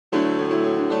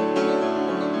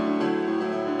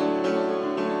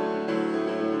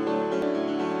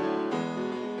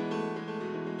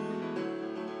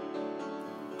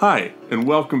Hi, and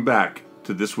welcome back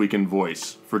to This Week in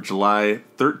Voice for July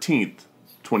 13th,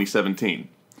 2017.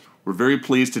 We're very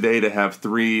pleased today to have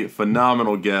three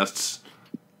phenomenal guests.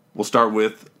 We'll start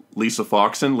with Lisa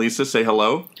Faulkson. Lisa, say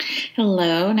hello.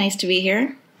 Hello, nice to be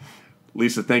here.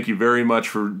 Lisa, thank you very much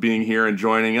for being here and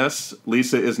joining us.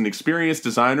 Lisa is an experienced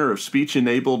designer of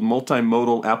speech-enabled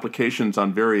multimodal applications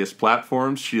on various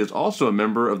platforms. She is also a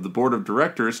member of the board of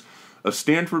directors of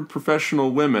Stanford Professional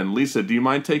Women. Lisa, do you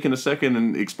mind taking a second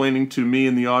and explaining to me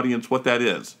and the audience what that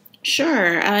is?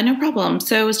 Sure, no problem.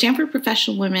 So Stanford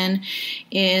Professional Women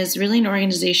is really an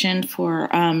organization for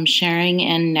sharing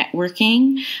and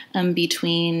networking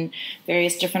between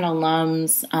various different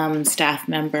alums, staff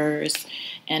members,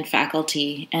 and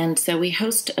faculty. And so we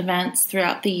host events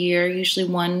throughout the year, usually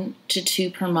 1 to 2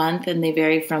 per month, and they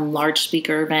vary from large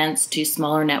speaker events to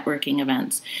smaller networking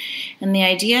events. And the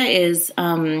idea is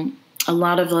a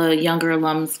lot of the younger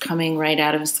alums coming right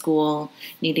out of school,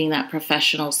 needing that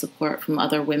professional support from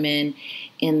other women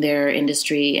in their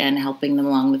industry and helping them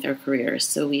along with their careers.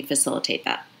 So we facilitate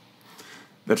that.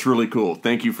 That's really cool.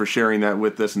 Thank you for sharing that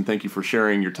with us, and thank you for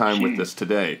sharing your time with us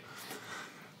today.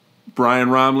 Brian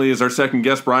Romley is our second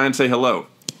guest. Brian, say hello.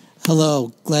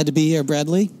 Hello. Glad to be here,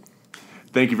 Bradley.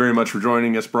 Thank you very much for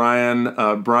joining us, Brian.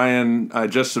 Brian, I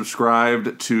just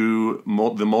subscribed to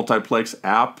the Multiplex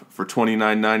app for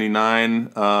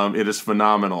 $29.99. It is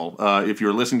phenomenal. If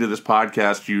you're listening to this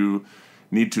podcast, you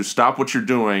need to stop what you're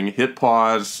doing, hit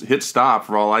pause, hit stop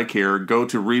for all I care, go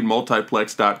to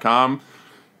readmultiplex.com,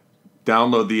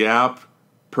 download the app,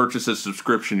 purchase a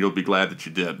subscription. You'll be glad that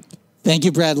you did. Thank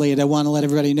you, Bradley. And I want to let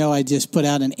everybody know I just put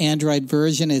out an Android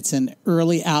version. It's in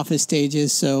early alpha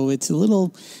stages, so it's a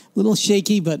little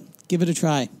shaky, but give it a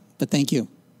try. But thank you.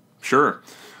 Sure.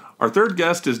 Our third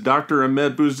guest is Dr.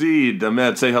 Ahmed Bouzid.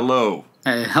 Ahmed, say hello.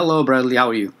 Hello, Bradley. How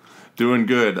are you? Doing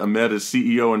good. Ahmed is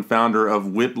CEO and founder of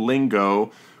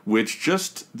WitLingo, which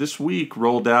just this week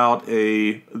rolled out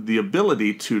the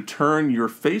ability to turn your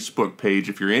Facebook page,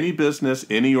 if you're any business,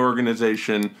 any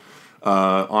organization,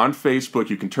 on Facebook,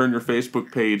 you can turn your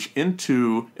Facebook page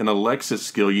into an Alexa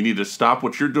skill. You need to stop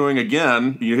what you're doing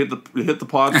again. You hit the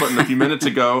pause button a few minutes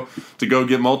ago to go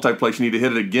get Multiplex. You need to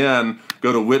hit it again.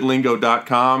 Go to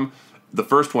witlingo.com. The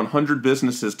first 100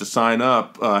 businesses to sign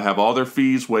up have all their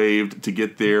fees waived to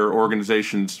get their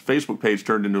organization's Facebook page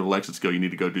turned into an Alexa skill. You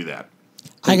need to go do that.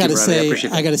 I got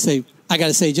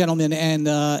to say, gentlemen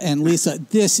and Lisa,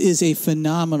 this is a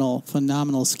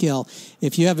phenomenal skill.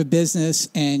 If you have a business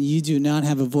and you do not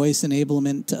have a voice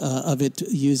enablement of it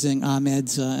using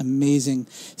Ahmed's amazing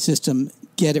system,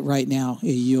 get it right now.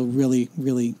 You'll really,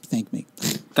 really thank me.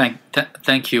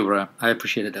 Thank you, I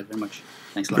appreciate it very much.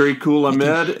 Thanks a lot. Very cool,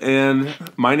 Ahmed. And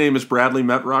my name is Bradley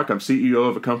Metrock. I'm CEO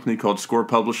of a company called Score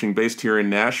Publishing based here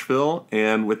in Nashville.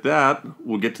 And with that,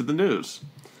 we'll get to the news.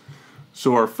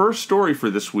 So our first story for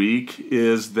this week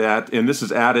is that, and this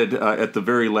is added at the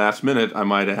very last minute, I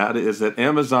might add, is that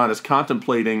Amazon is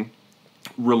contemplating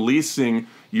releasing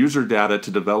user data to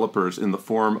developers in the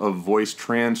form of voice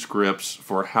transcripts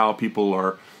for how people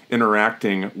are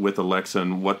interacting with Alexa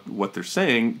and what they're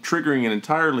saying, triggering an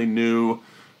entirely new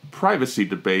privacy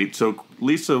debate. So,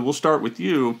 Lisa, we'll start with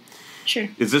you. Sure.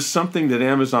 Is this something that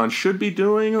Amazon should be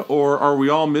doing, or are we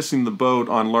all missing the boat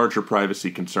on larger privacy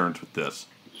concerns with this?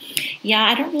 Yeah,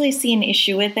 I don't really see an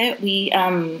issue with it. We,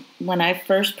 when I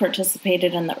first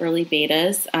participated in the early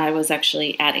betas, I was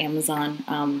actually at Amazon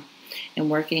and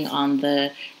working on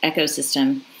the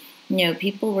ecosystem. You know,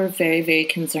 people were very, very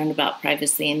concerned about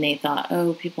privacy, and they thought,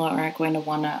 oh, people aren't going to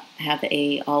want to have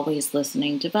a always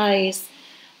listening device.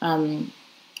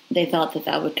 They thought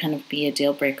that would kind of be a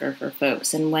deal breaker for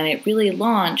folks. And when it really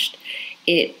launched,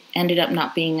 it ended up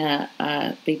not being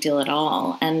a big deal at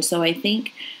all. And so I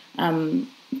think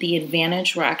the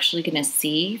advantage we're actually going to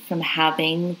see from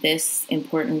having this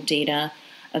important data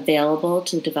available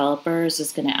to developers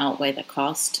is going to outweigh the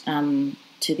cost to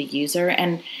the user.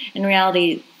 And in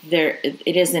reality,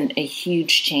 it isn't a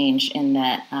huge change in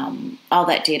that all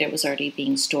that data was already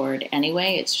being stored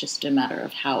anyway. It's just a matter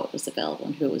of how it was available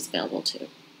and who it was available to.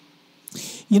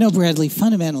 You know, Bradley,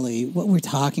 fundamentally, what we're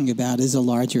talking about is a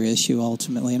larger issue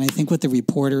ultimately. And I think what the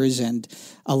reporters and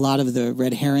a lot of the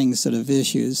red herring sort of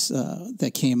issues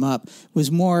that came up was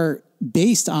more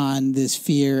based on this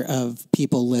fear of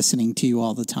people listening to you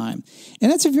all the time.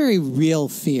 And that's a very real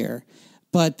fear.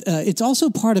 But it's also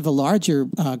part of a larger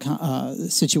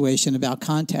situation about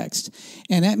context.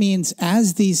 And that means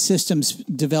as these systems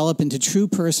develop into true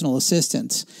personal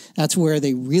assistants, that's where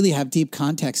they really have deep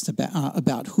context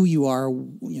about who you are,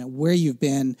 where you've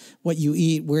been, what you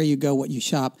eat, where you go, what you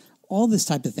shop, all this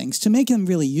type of things to make them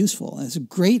really useful. And it's a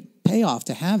great payoff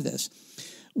to have this.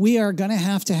 we are going to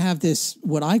have this,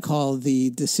 what I call the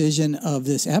decision of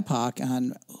this epoch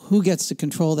on who gets to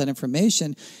control that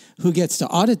information, who gets to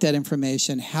audit that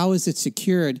information, how is it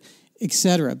secured, et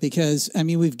cetera. Because, I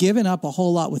mean, we've given up a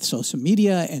whole lot with social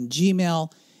media and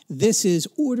Gmail. This is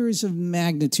orders of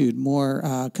magnitude more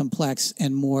complex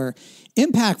and more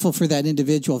impactful for that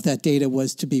individual if that data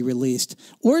was to be released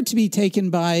or to be taken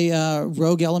by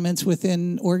rogue elements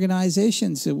within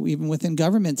organizations, even within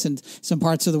governments in some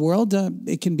parts of the world.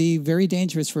 It can be very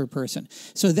dangerous for a person.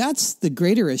 So that's the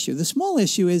greater issue. The small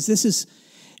issue is this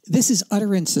is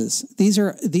utterances. These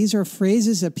are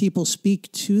phrases that people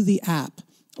speak to the app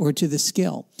or to the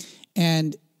skill.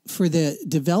 And for the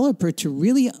developer to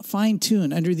really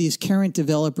fine-tune under these current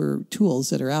developer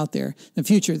tools that are out there. In the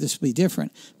future, this will be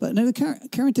different. But under the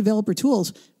current developer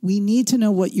tools, we need to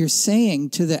know what you're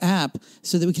saying to the app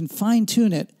so that we can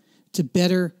fine-tune it to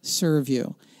better serve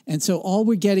you. And so all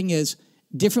we're getting is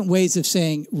different ways of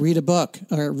saying, read a book,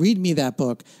 or read me that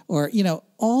book, or,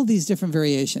 all these different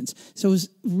variations. So it was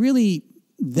really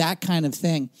that kind of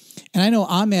thing. And I know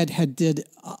Ahmed had did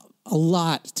a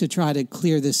lot to try to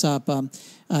clear this up.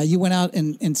 You went out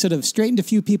and sort of straightened a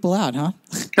few people out, huh?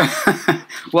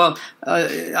 Well,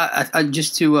 I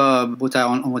just to put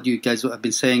out on what you guys have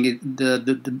been saying,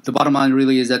 the bottom line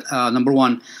really is that number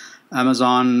one,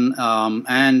 Amazon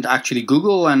and actually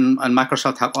Google and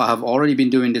Microsoft have already been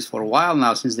doing this for a while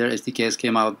now since their SDK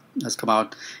has come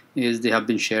out. Is they have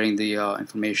been sharing the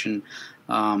information.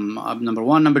 Number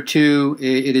one. Number two,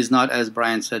 it is not, as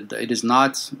Brian said, it is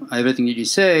not everything that you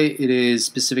say. It is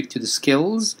specific to the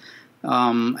skills.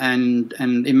 And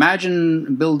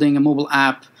imagine building a mobile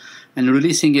app and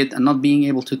releasing it and not being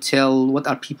able to tell what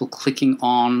are people clicking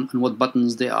on and what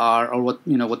buttons they are, or what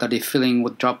are they filling,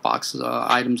 what Dropbox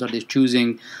items are they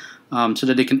choosing, so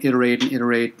that they can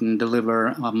iterate and deliver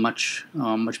a much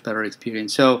better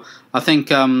experience. So I think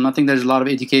there's a lot of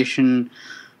educating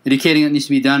that needs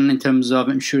to be done in terms of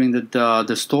ensuring that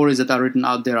the stories that are written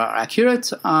out there are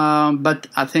accurate. But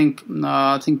I think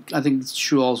it's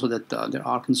true also that there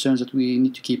are concerns that we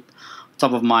need to keep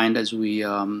top of mind as we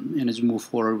move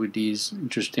forward with these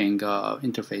interesting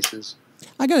interfaces.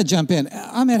 I got to jump in,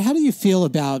 Ahmed. How do you feel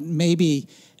about maybe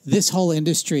this whole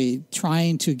industry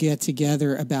trying to get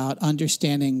together about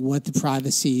understanding what the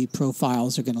privacy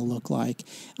profiles are going to look like,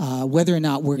 whether or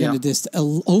not we're going to just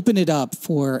open it up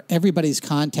for everybody's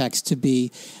context to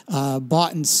be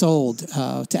bought and sold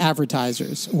to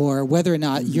advertisers, or whether or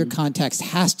not your context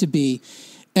has to be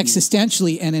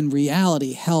existentially and in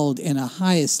reality held in a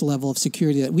highest level of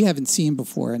security that we haven't seen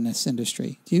before in this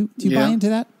industry. Do you buy into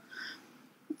that?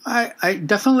 I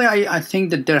definitely think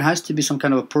that there has to be some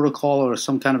kind of a protocol or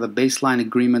some kind of a baseline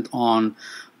agreement on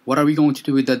what are we going to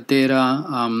do with that data.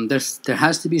 There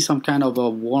has to be some kind of a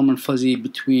warm and fuzzy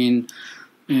between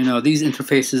these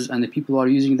interfaces and the people who are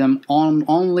using them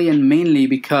only and mainly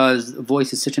because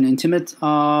voice is such an intimate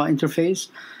interface,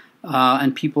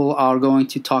 and people are going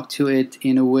to talk to it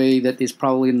in a way that is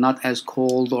probably not as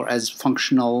cold or as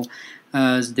functional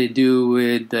as they do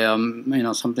with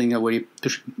something where you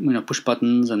push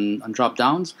buttons and drop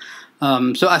downs.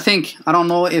 So I don't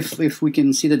know if we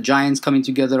can see the giants coming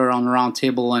together around a round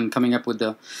table and coming up with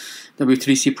the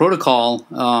W3C protocol.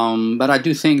 But I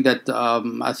do think that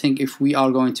I think if we are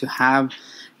going to have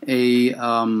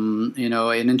an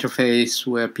interface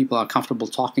where people are comfortable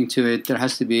talking to it, there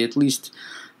has to be at least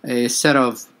a set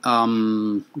of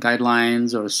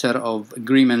guidelines or a set of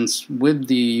agreements with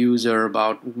the user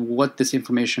about what this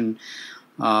information,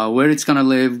 where it's going to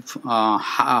live,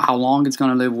 how long it's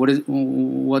going to live,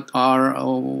 what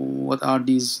are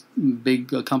these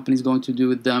big companies going to do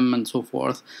with them, and so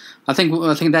forth. I think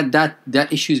that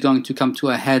issue is going to come to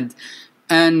a head.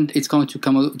 And it's going to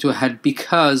come to a head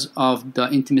because of the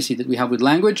intimacy that we have with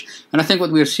language. And I think what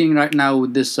we're seeing right now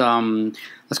with this,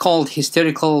 it's called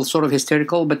sort of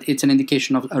hysterical, but it's an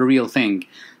indication of a real thing.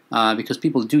 Because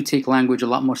people do take language a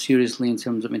lot more seriously in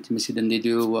terms of intimacy than they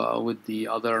do with the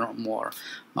other more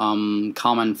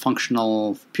common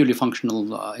purely functional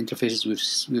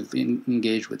interfaces we've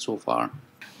engaged with so far.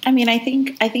 I mean, I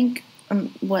think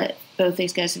what both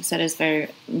these guys have said is very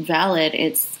valid.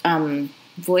 It's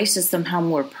voice is somehow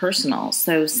more personal.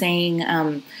 So saying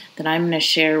that I'm going to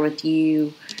share with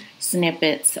you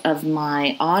snippets of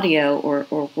my audio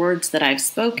or words that I've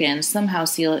spoken somehow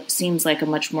seems like a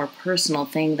much more personal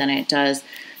thing than it does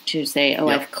to say,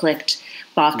 I've clicked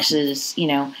boxes,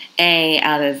 A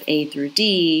out of A through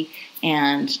D,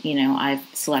 and, I've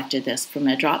selected this from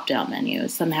a drop-down menu.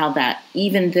 Somehow that,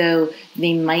 even though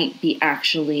they might be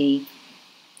actually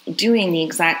doing the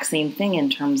exact same thing in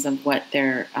terms of what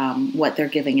they're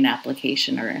giving an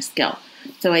application or a skill.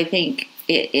 So I think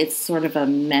it's sort of a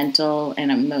mental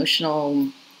and emotional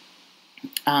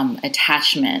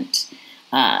attachment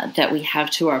that we have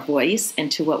to our voice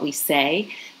and to what we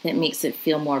say that makes it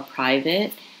feel more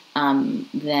private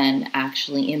than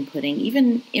actually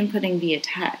inputting via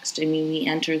text. I mean, we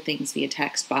enter things via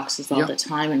text boxes all the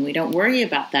time, and we don't worry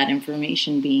about that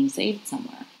information being saved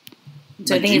somewhere.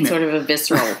 So like I think Gmail. It's sort of a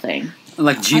visceral thing.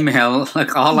 Like Gmail,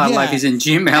 like all our life is in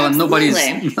Gmail, Absolutely.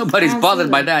 And nobody's bothered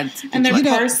by that. And they're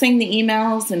parsing the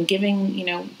emails and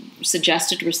giving,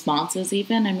 suggested responses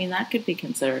even. I mean, that could be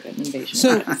considered an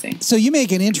invasion of privacy. So you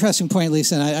make an interesting point,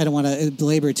 Lisa, and I don't want to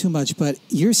belabor too much, but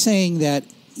you're saying that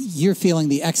you're feeling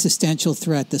the existential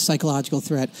threat, the psychological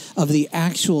threat of the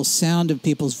actual sound of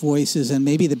people's voices and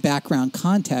maybe the background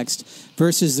context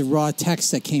versus the raw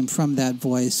text that came from that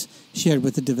voice shared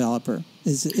with the developer.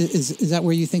 Is that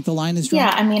where you think the line is drawn?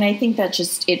 Yeah, I mean, I think that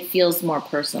it feels more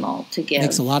personal to give.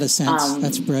 Makes a lot of sense.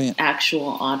 That's brilliant. Actual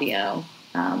audio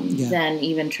than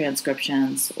even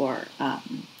transcriptions or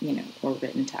or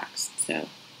written text. So,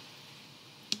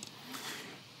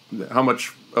 how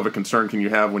much of a concern can you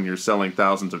have when you're selling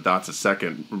thousands of dots a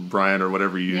second, Brian, or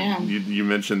whatever you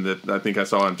mentioned that I think I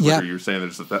saw on Twitter. You were saying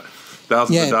there's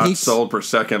thousands of dots sold per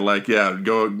second. Like,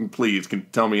 go please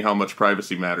tell me how much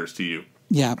privacy matters to you.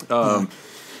 Yeah.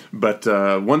 But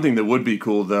one thing that would be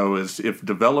cool, though, is if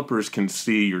developers can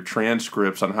see your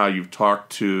transcripts on how you've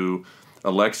talked to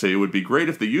Alexa, it would be great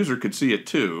if the user could see it,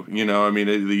 too.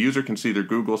 The user can see their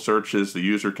Google searches. The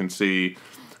user can see,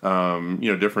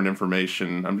 different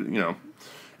information.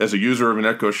 As a user of an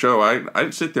Echo Show,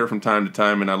 I sit there from time to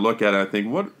time and I look at it and I think,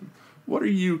 what are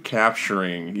you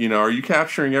capturing? Are you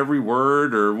capturing every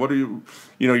word, or what are you,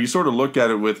 you sort of look at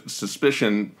it with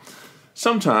suspicion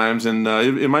sometimes, and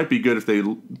it might be good if they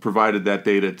provided that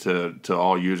data to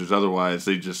all users. Otherwise,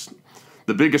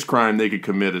 the biggest crime they could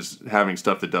commit is having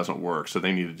stuff that doesn't work. So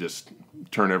they need to just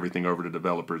turn everything over to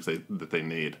developers that they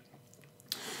need.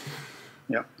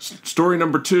 Yeah. Story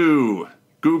number 2.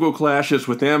 Google clashes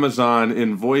with Amazon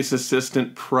in voice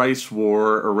assistant price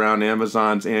war around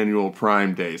Amazon's annual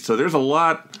Prime Day. So there's a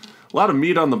lot of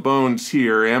meat on the bones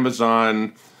here.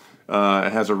 Amazon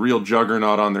has a real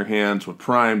juggernaut on their hands with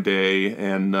Prime Day,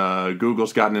 and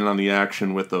Google's gotten in on the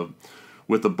action with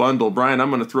the bundle. Brian,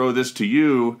 I'm going to throw this to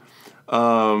you,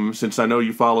 since I know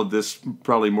you followed this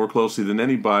probably more closely than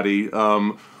anybody.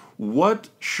 What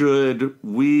should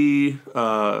we,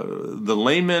 the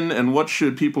layman, and what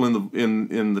should people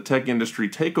in the tech industry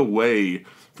take away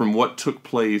from what took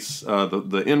place,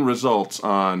 the end results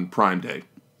on Prime Day?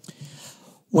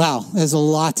 Wow, there's a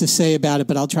lot to say about it,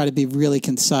 but I'll try to be really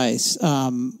concise.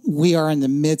 We are in the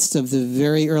midst of the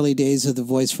very early days of the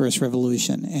voice-first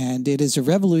revolution, and it is a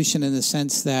revolution in the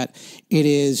sense that it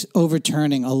is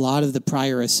overturning a lot of the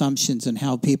prior assumptions on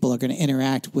how people are going to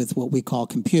interact with what we call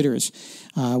computers.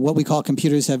 What we call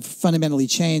computers have fundamentally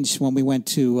changed when we went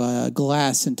to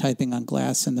glass and typing on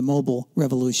glass and the mobile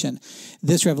revolution.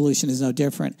 This revolution is no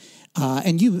different.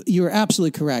 And you're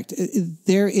absolutely correct.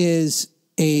 There is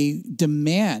a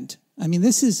demand. I mean,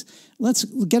 let's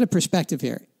get a perspective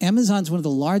here. Amazon's one of the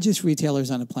largest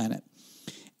retailers on the planet.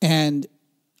 And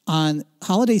on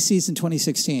holiday season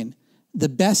 2016, the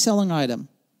best-selling item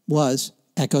was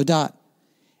Echo Dot.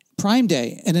 Prime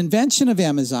Day, an invention of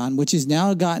Amazon, which has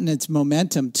now gotten its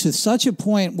momentum to such a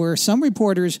point where some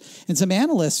reporters and some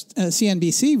analysts,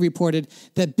 CNBC, reported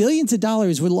that billions of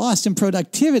dollars were lost in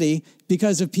productivity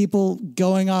because of people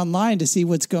going online to see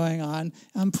what's going on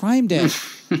Prime Day.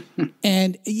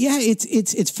 And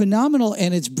it's phenomenal,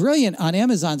 and it's brilliant on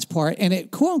Amazon's part, and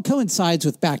it coincides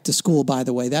with back to school, by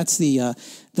the way. That's the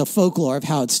folklore of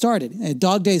how it started. And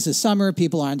Dog Days of summer,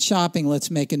 people aren't shopping, let's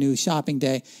make a new shopping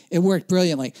day. It worked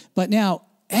brilliantly. But now,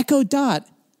 Echo Dot,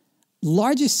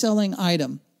 largest selling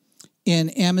item in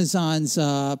Amazon's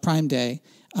Prime Day.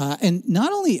 And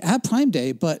not only at Prime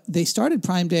Day, but they started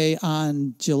Prime Day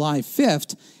on July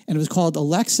 5th, and it was called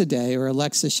Alexa Day or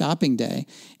Alexa Shopping Day.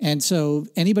 And so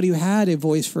anybody who had a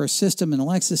voice-first system, an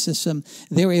Alexa system,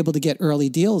 they were able to get early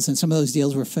deals, and some of those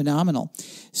deals were phenomenal.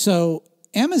 So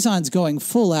Amazon's going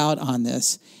full out on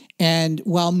this. And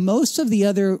while most of the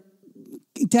other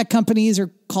tech companies are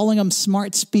calling them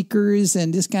smart speakers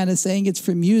and just kind of saying it's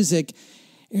for music,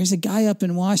 there's a guy up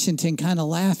in Washington kind of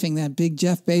laughing, that big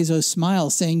Jeff Bezos smile,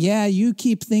 saying, yeah, you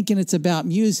keep thinking it's about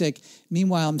music.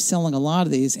 Meanwhile, I'm selling a lot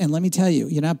of these. And let me tell you,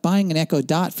 you're not buying an Echo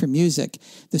Dot for music.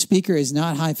 The speaker is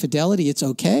not high fidelity. It's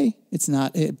okay. It's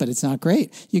not, but it's not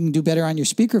great. You can do better on your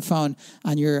speakerphone,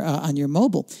 on your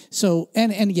mobile. So,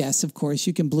 and yes, of course,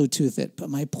 you can Bluetooth it. But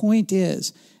my point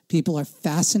is, people are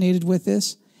fascinated with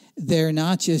this. they're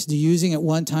not just using it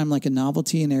one time like a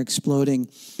novelty, and they're exploding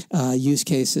use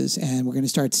cases, and we're going to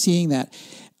start seeing that.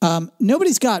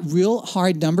 Nobody's got real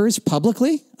hard numbers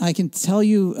publicly. I can tell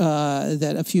you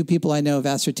that a few people I know have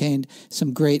ascertained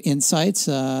some great insights.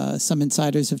 Some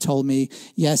insiders have told me,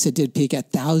 yes, it did peak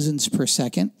at thousands per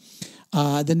second.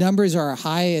 The numbers are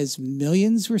high as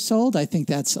millions were sold. I think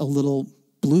that's a little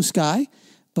blue sky,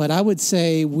 but I would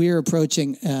say we're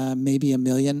approaching maybe 1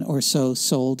 million or so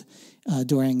sold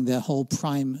during the whole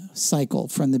Prime cycle,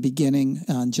 from the beginning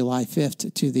on July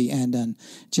 5th to the end on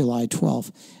July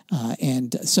 12th.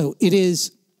 And so it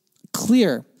is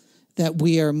clear that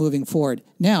we are moving forward.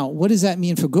 Now, what does that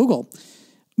mean for Google?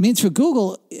 It means for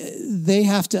Google, they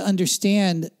have to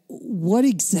understand what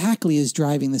exactly is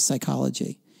driving the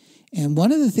psychology. And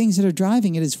one of the things that are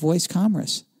driving it is voice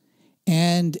commerce.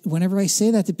 And whenever I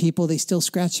say that to people, they still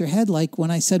scratch their head, like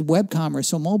when I said web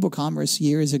commerce or mobile commerce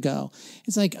years ago.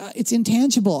 It's like, it's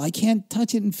intangible. I can't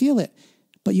touch it and feel it.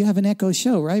 But you have an Echo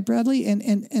Show, right, Bradley?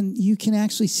 And you can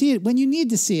actually see it when you need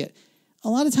to see it. A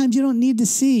lot of times you don't need to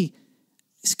see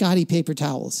Scotty paper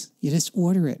towels. You just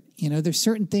order it. You know, there's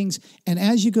certain things. And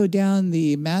as you go down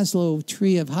the Maslow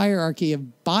tree of hierarchy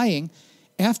of buying,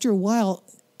 after a while,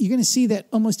 you're going to see that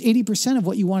almost 80% of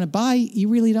what you want to buy, you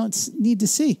really don't need to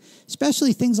see,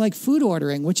 especially things like food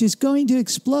ordering, which is going to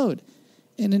explode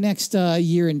in the next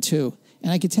year and two.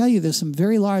 And I can tell you there's some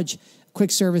very large quick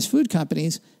service food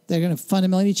companies that are going to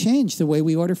fundamentally change the way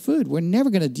we order food. We're never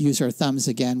going to use our thumbs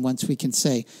again once we can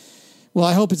say, well,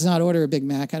 I hope it's not order a Big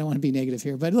Mac. I don't want to be negative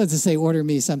here, but let's just say order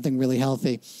me something really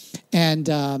healthy. And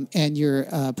your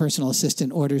personal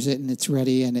assistant orders it and it's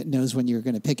ready and it knows when you're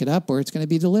going to pick it up or it's going to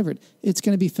be delivered. It's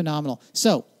going to be phenomenal.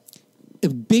 So a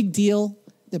big deal,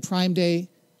 the Prime Day,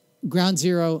 Ground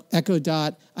Zero, Echo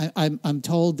Dot. I'm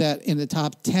told that in the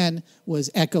top 10 was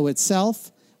Echo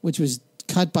itself, which was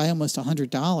cut by almost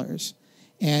 $100.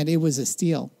 And it was a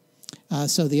steal.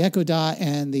 So the Echo Dot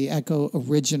and the Echo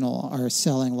Original are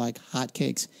selling like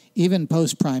hotcakes, even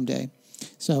post Prime Day.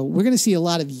 So we're going to see a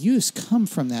lot of use come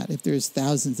from that if there's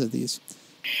thousands of these.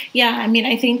 Yeah, I mean,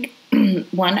 I think,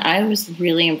 one, I was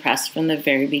really impressed from the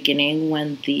very beginning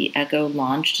when the Echo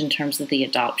launched in terms of the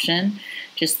adoption,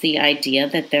 just the idea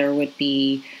that there would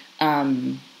be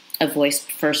a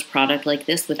voice-first product like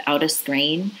this without a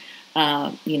screen,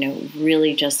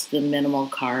 really just the minimal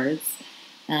cards.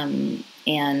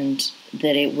 And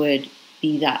that it would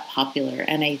be that popular.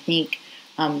 And I think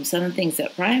some of the things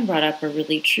that Brian brought up are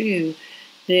really true.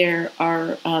 There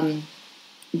are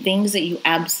things that you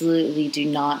absolutely do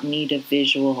not need a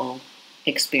visual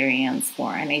experience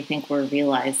for. And I think we're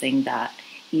realizing that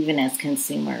even as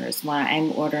consumers, when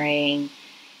I'm ordering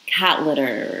cat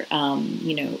litter,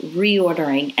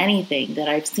 reordering anything that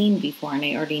I've seen before and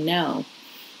I already know,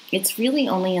 it's really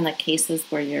only in the cases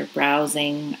where you're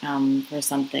browsing for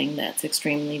something that's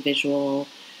extremely visual,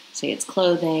 say it's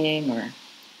clothing or,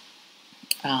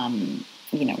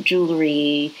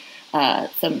 jewelry,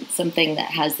 something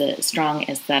that has a strong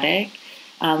aesthetic.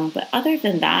 But other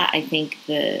than that, I think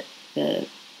the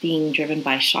being driven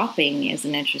by shopping is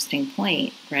an interesting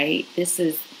point, right? This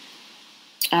is,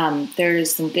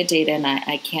 there's some good data, and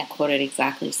I can't quote it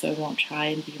exactly, so I won't try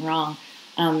and be wrong,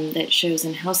 that shows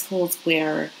in households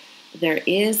where there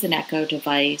is an Echo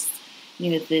device,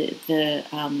 the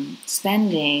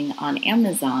spending on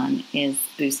Amazon is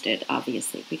boosted,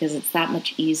 obviously, because it's that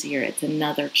much easier. It's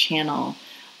another channel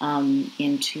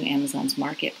into Amazon's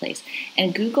marketplace.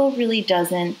 And Google really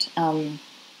doesn't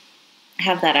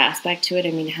have that aspect to it.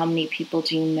 I mean, how many people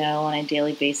do you know on a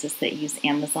daily basis that use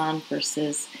Amazon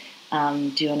versus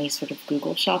do any sort of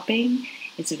Google shopping?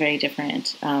 It's a very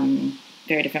different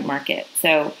market.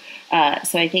 So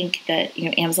I think that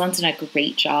Amazon's done a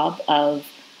great job of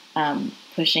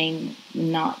pushing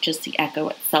not just the Echo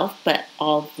itself, but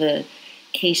all the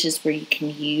cases where you can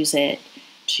use it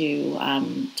to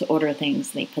order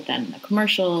things. They put that in the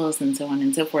commercials and so on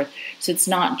and so forth. So it's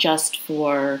not just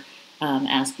for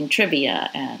asking trivia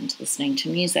and listening to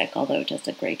music, although it does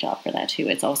a great job for that too.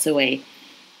 It's also a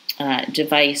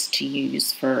device to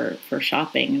use for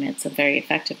shopping, and it's a very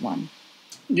effective one.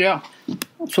 Yeah.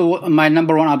 So my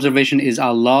number one observation is I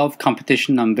love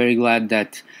competition. I'm very glad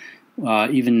that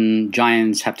even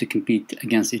giants have to compete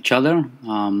against each other.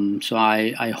 So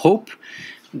I hope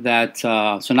that,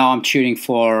 so now I'm cheering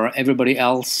for everybody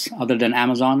else other than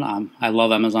Amazon. I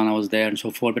love Amazon. I was there and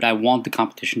so forth, but I want the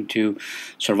competition to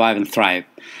survive and thrive.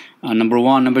 Number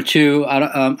one. Number two,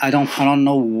 I don't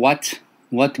know what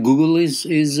what Google is.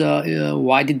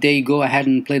 Why did they go ahead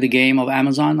and play the game of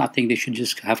Amazon? I think they should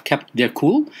just have kept their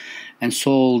cool and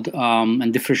sold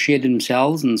and differentiated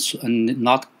themselves and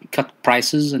not cut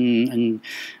prices and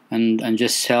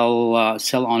just sell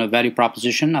on a value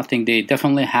proposition. I think they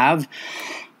definitely have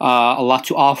a lot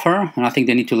to offer, and I think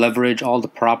they need to leverage all the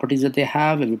properties that they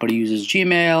have. Everybody uses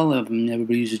Gmail,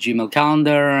 everybody uses Gmail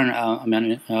Calendar,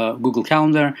 and Google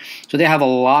Calendar. So they have a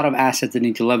lot of assets they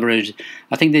need to leverage.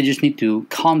 I think they just need to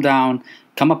calm down,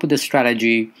 come up with a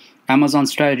strategy. Amazon's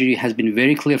strategy has been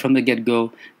very clear from the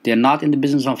get-go. They're not in the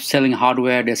business of selling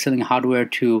hardware. They're selling hardware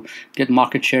to get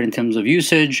market share in terms of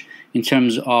usage, in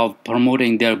terms of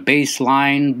promoting their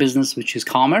baseline business, which is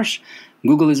commerce.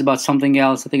 Google is about something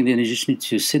else. I think they just need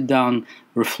to sit down,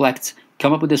 reflect,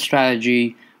 come up with a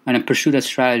strategy, and then pursue that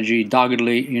strategy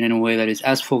doggedly in a way that is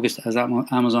as focused as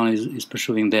Amazon is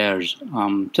pursuing theirs.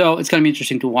 So it's going to be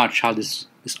interesting to watch how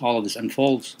all of this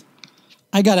unfolds.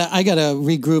 I gotta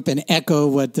regroup and echo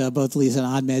what both Lisa and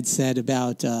Ahmed said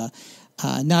about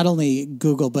not only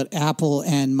Google but Apple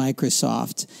and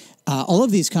Microsoft. All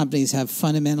of these companies have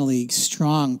fundamentally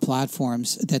strong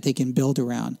platforms that they can build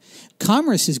around.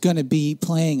 Commerce is going to be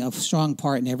playing a strong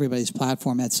part in everybody's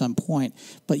platform at some point,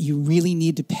 but you really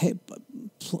need to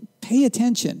pay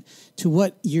attention to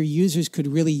what your users could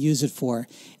really use it for.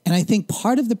 And I think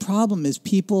part of the problem is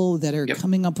people that are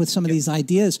coming up with some of these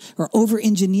ideas are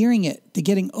over-engineering it. They're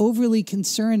getting overly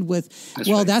concerned with,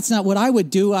 that's not what I would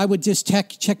do. I would just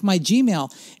check my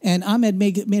Gmail. And Ahmed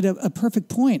made a perfect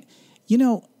point. You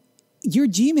know, your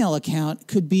Gmail account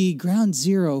could be ground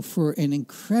zero for an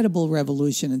incredible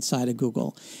revolution inside of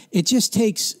Google. It just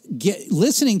takes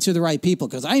listening to the right people,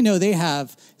 because I know they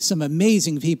have some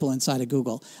amazing people inside of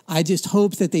Google. I just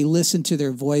hope that they listen to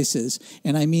their voices,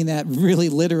 and I mean that really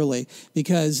literally,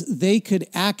 because they could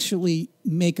actually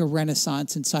make a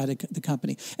renaissance inside of the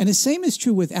company. And the same is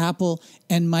true with Apple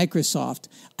and Microsoft.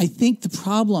 I think the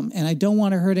problem, and I don't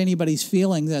want to hurt anybody's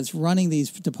feelings that's running these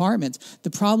departments,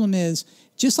 the problem is,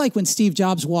 just like when Steve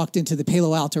Jobs walked into the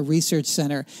Palo Alto Research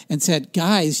Center and said,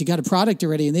 guys, you got a product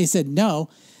already? And they said no.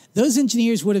 Those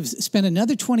engineers would have spent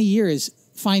another 20 years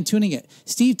fine-tuning it.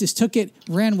 Steve just took it,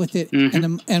 ran with it,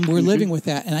 and we're living with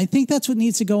that. And I think that's what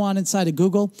needs to go on inside of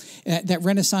Google. That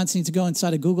renaissance needs to go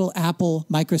inside of Google, Apple,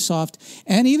 Microsoft,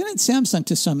 and even in Samsung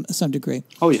to some degree.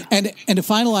 Oh, yeah. And to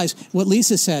finalize what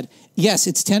Lisa said, yes,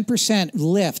 it's 10%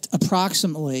 lift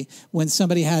approximately when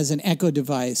somebody has an Echo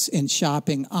device in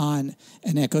shopping on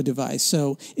an Echo device.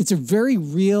 So it's a very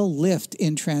real lift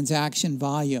in transaction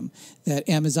volume that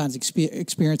Amazon's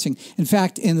experiencing. In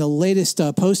fact, in the latest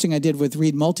posting I did with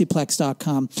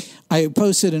ReadMultiplex.com, I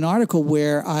posted an article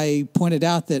where I pointed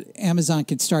out that Amazon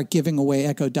could start giving away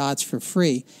Echo Dots for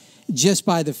free just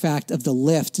by the fact of the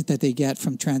lift that they get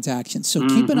from transactions. So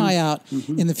keep an eye out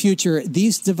in the future.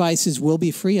 These devices will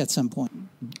be free at some point.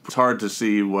 It's hard to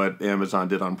see what Amazon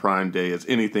did on Prime Day as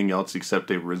anything else except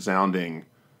a resounding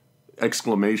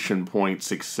exclamation point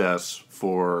success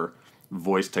for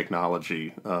voice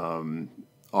technology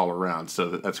all around. So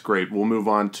that's great. We'll move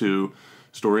on to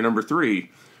story number 3,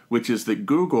 which is that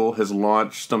Google has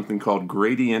launched something called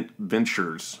Gradient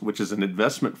Ventures, which is an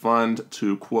investment fund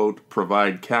to, quote,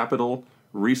 provide capital,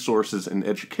 resources, and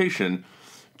education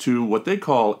to what they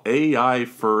call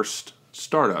AI-first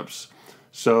startups.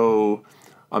 So,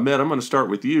 Ahmed, I'm going to start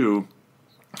with you.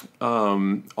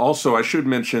 Also, I should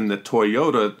mention that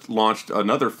Toyota launched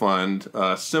another fund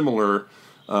similar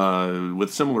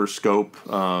with similar scope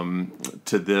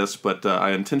to this, but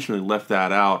I intentionally left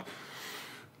that out.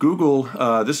 Google,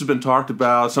 this has been talked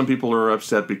about. Some people are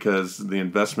upset because the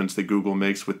investments that Google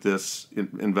makes with this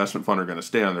investment fund are going to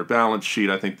stay on their balance sheet.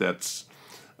 I think that's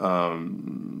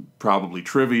probably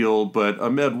trivial. But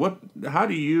Ahmed, how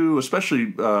do you, especially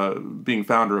being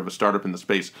founder of a startup in the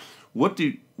space, what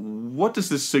does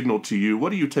this signal to you?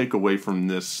 What do you take away from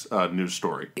this news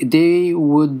story? They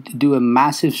would do a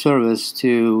massive service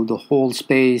to the whole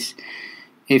space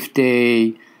if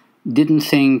they didn't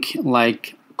think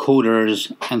like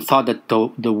coders and thought that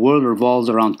the world revolves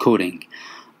around coding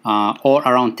or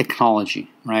around technology,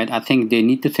 right? I think they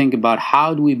need to think about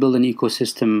how do we build an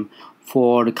ecosystem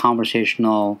for the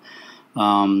conversational,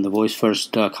 the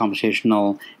voice-first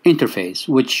conversational interface,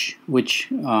 which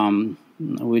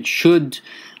should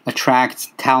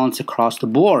attract talents across the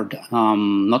board.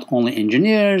 Not only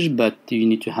engineers, but you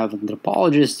need to have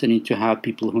anthropologists, you need to have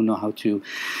people who know how to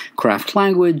craft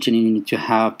language, and you need to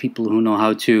have people who know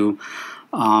how to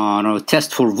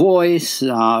test for voice.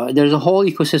 There's a whole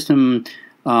ecosystem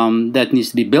that needs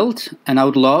to be built, and I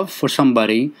would love for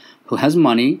somebody who has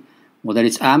money, whether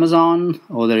it's Amazon,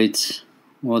 whether it's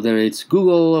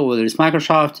Google, or whether it's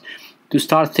Microsoft, to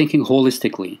start thinking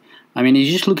holistically. I mean, you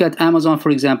just look at Amazon,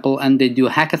 for example, and they do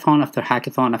hackathon after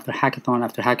hackathon after hackathon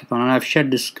after hackathon. And I've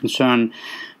shared this concern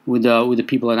with the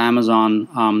people at Amazon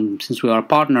since we are a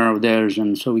partner of theirs,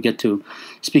 and so we get to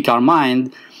speak our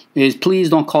mind. Is please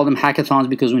don't call them hackathons,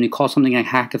 because when you call something a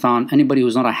hackathon, anybody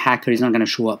who's not a hacker is not going to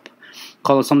show up.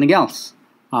 Call it something else.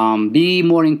 Be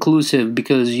more inclusive,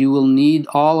 because you will need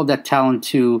all of that talent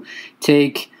to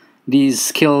take these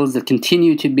skills that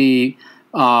continue to be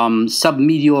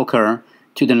sub-mediocre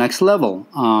to the next level,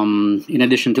 in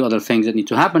addition to other things that need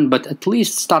to happen, but at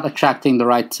least start attracting the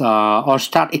right, or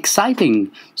start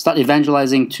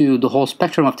evangelizing to the whole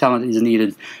spectrum of talent that is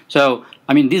needed. So,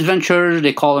 I mean, these ventures,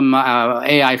 they call them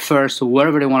AI first, or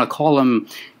whatever they want to call them.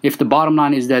 If the bottom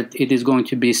line is that it is going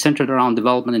to be centered around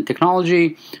development and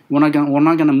technology, we're not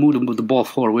going to move the ball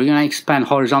forward. We're going to expand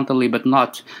horizontally, but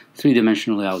not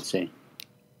three-dimensionally, I would say.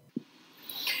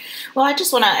 Well, I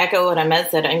just want to echo what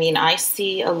Ahmed said. I mean, I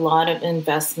see a lot of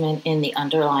investment in the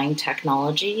underlying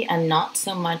technology and not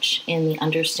so much in the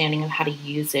understanding of how to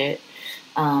use it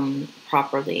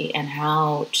properly and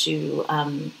how to,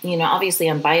 obviously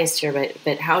I'm biased here,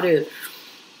 but how to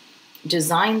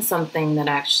design something that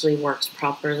actually works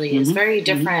properly is very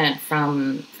different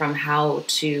from how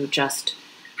to just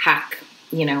hack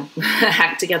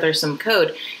together some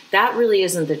code. That really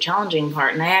isn't the challenging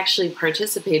part. And I actually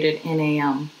participated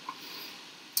in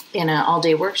an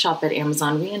all-day workshop at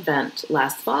Amazon reInvent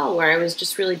last fall, where I was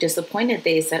just really disappointed.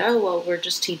 They said, "Oh, well, we're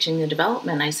just teaching the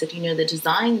development." I said, the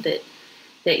design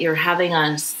that you're having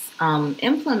us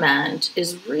implement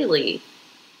is really,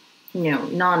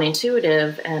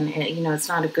 non-intuitive, and it's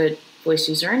not a good voice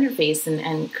user interface.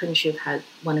 And couldn't you have had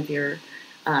one of your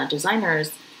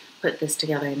designers put this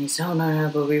together? And he said, "Oh, no,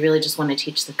 but we really just want to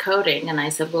teach the coding." And I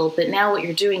said, "Well, but now what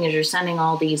you're doing is you're sending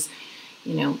all these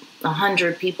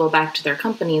 100 people back to their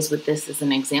companies with this as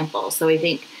an example." So I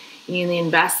think the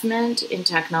investment in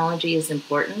technology is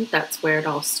important. That's where it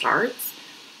all starts.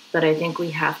 But I think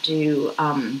we have to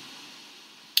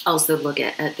also look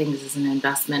at things as an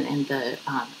investment in the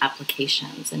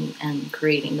applications and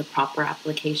creating the proper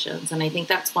applications. And I think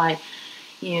that's why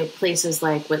places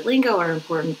like Witlingo are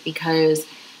important, because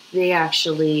they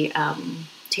actually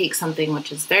take something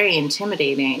which is very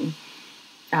intimidating,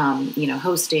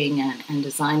 hosting and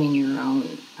designing your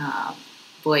own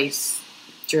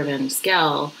voice-driven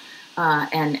skill,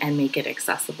 and make it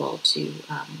accessible to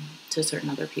certain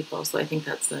other people. So I think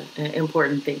that's an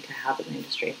important thing to have in the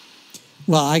industry.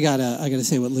 Well, I gotta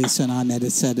say what Lisa and Ahmed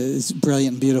had said is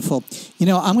brilliant and beautiful.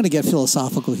 I'm going to get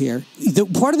philosophical here.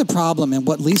 Part of the problem, and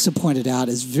what Lisa pointed out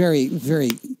is very,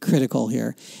 very critical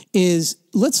here, is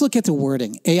let's look at the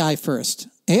wording, AI first.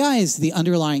 AI is the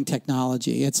underlying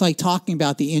technology. It's like talking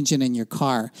about the engine in your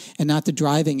car and not the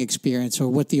driving experience or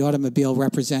what the automobile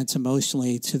represents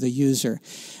emotionally to the user.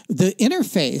 The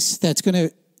interface that's going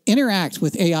to interact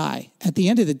with AI at the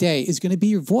end of the day is going to be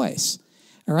your voice.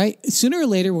 All right. Sooner or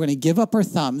later, we're going to give up our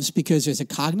thumbs because there's a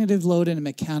cognitive load and a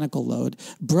mechanical load.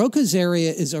 Broca's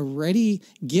area is already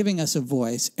giving us a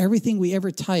voice. Everything we ever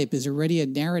type is already a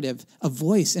narrative, a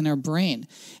voice in our brain.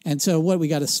 And so we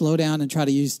got to slow down and try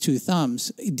to use two thumbs,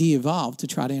 de-evolve to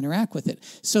try to interact with it.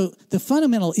 So the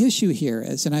fundamental issue here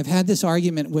is, and I've had this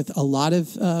argument with a lot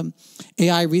of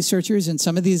AI researchers and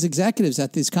some of these executives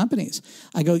at these companies.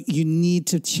 I go, you need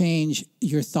to change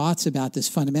your thoughts about this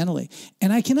fundamentally.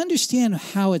 And I can understand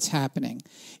how it's happening.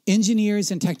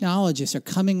 Engineers and technologists are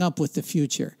coming up with the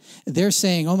future. They're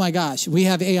saying, oh my gosh, we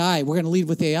have AI. We're going to lead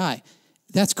with AI.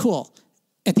 That's cool.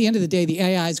 At the end of the day, the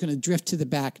AI is going to drift to the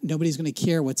back. Nobody's going to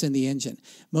care what's in the engine.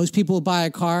 Most people who buy a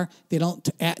car, they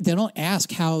don't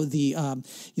ask how the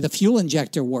fuel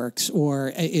injector works,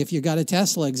 or if you got a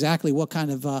Tesla, exactly what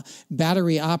kind of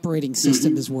battery operating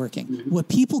system is working. What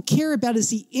people care about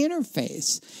is the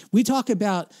interface. We talk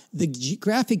about the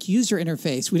graphic user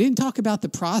interface. We didn't talk about the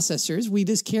processors. We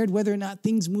just cared whether or not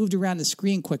things moved around the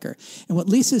screen quicker. And what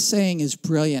Lisa's saying is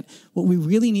brilliant. What we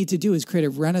really need to do is create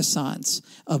a renaissance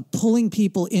of pulling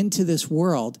people into this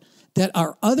world that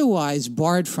are otherwise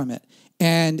barred from it.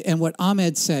 And what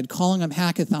Ahmed said, calling them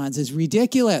hackathons, is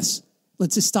ridiculous.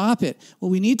 Let's just stop it. What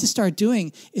we need to start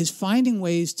doing is finding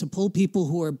ways to pull people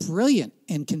who are brilliant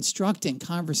in constructing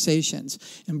conversations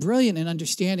and brilliant in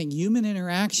understanding human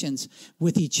interactions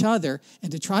with each other,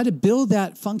 and to try to build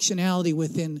that functionality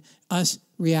within us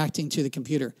reacting to the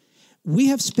computer. We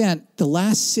have spent the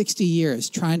last 60 years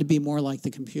trying to be more like the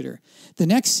computer. The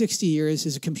next 60 years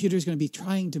is a computer is going to be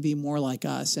trying to be more like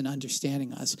us and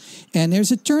understanding us. And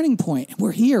there's a turning point.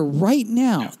 We're here right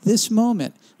now, this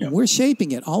moment. We're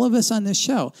shaping it. All of us on this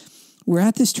show, we're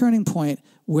at this turning point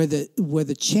where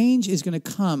the change is going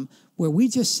to come where we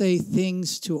just say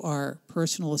things to our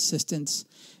personal assistants.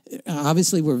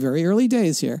 Obviously, we're very early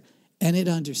days here, and it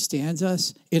understands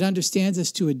us. It understands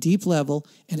us to a deep level,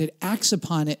 and it acts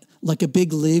upon it like a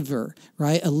big lever,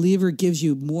 right? A lever gives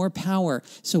you more power.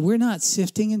 So we're not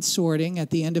sifting and sorting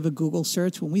at the end of a Google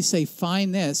search. When we say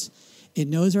find this, it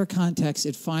knows our context.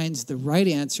 It finds the right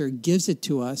answer, gives it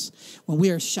to us. When we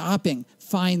are shopping,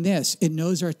 find this. It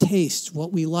knows our tastes,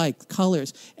 what we like,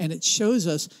 colors, and it shows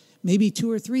us maybe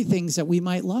 2 or 3 things that we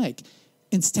might like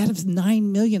instead of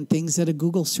 9 million things that a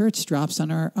Google search drops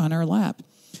on our lap.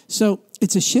 So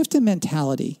it's a shift in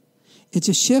mentality. It's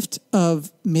a shift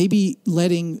of maybe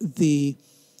letting the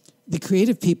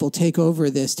creative people take over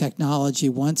this technology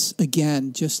once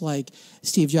again, just like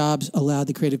Steve Jobs allowed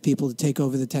the creative people to take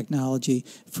over the technology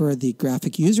for the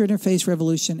graphic user interface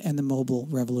revolution and the mobile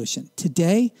revolution.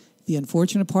 Today, the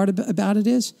unfortunate part about it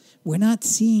is we're not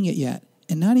seeing it yet,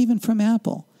 and not even from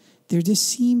Apple. There just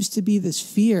seems to be this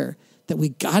fear that we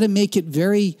got to make it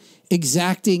very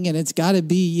exacting, and it's got to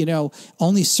be,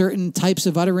 only certain types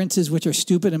of utterances, which are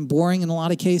stupid and boring in a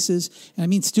lot of cases. And I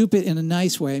mean stupid in a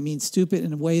nice way. I mean stupid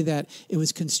in a way that it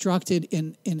was constructed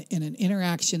in an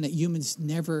interaction that humans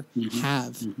never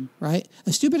have, right?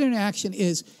 A stupid interaction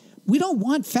is, we don't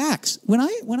want facts. When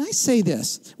I say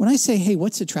this, when I say, hey,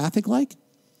 what's the traffic like?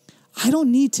 I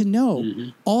don't need to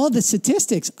know all the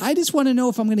statistics. I just want to know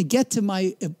if I'm going to get to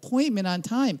my appointment on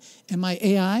time. And my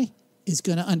AI is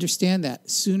going to understand that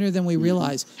sooner than we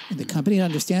realize. And the company that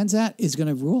understands that is going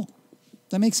to rule. Does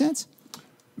that make sense?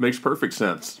 Makes perfect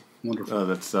sense. Wonderful.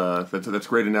 That's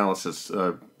great analysis.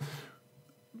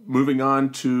 Moving on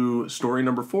to story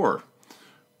number 4.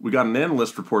 We got an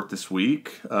analyst report this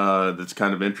week that's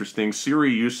kind of interesting.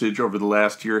 Siri usage over the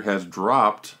last year has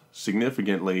dropped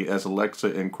significantly as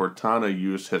Alexa and Cortana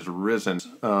use has risen.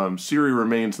 Siri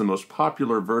remains the most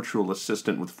popular virtual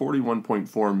assistant with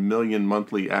 41.4 million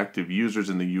monthly active users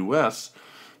in the U.S.,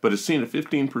 but has seen a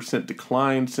 15%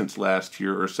 decline since last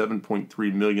year, or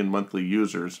 7.3 million monthly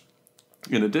users.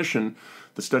 In addition,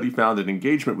 the study found that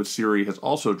engagement with Siri has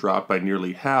also dropped by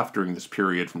nearly half during this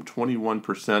period, from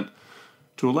 21%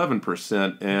 to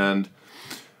 11%. And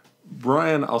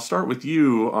Brian, I'll start with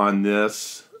you on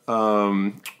this.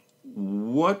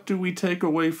 What do we take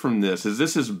away from this? Is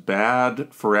this as bad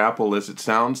for Apple as it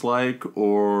sounds like,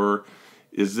 or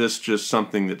is this just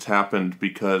something that's happened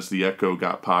because the Echo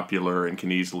got popular and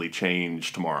can easily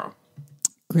change tomorrow?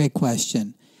 Great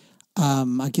question.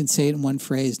 I can say it in one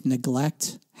phrase: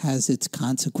 neglect has its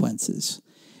consequences.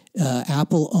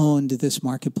 Apple owned this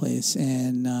marketplace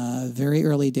in very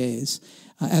early days.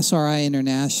 SRI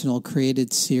International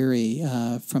created Siri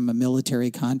from a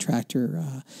military contractor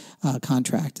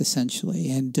contract, essentially,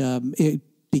 and it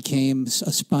became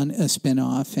a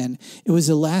spin-off, and it was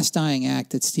the last dying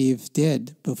act that Steve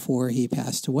did before he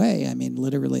passed away. I mean,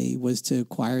 literally was to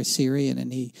acquire Siri, and then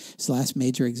his last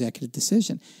major executive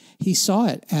decision. He saw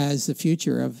it as the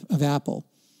future of Apple.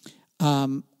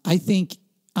 I think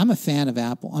I'm a fan of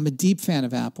Apple. I'm a deep fan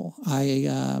of Apple.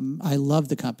 I love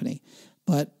the company.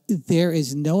 But there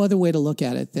is no other way to look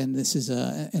at it than this is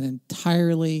an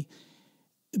entirely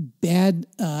bad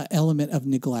element of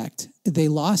neglect. They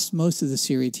lost most of the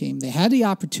Siri team. They had the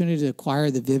opportunity to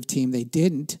acquire the Viv team. They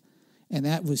didn't, and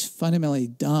that was fundamentally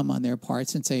dumb on their part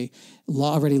since they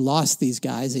already lost these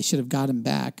guys. They should have got them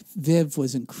back. Viv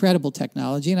was incredible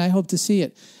technology, and I hope to see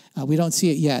it. We don't see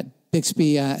it yet.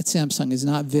 Bixby at Samsung is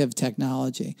not Viv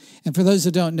technology. And for those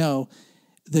that don't know,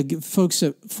 the folks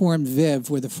that formed Viv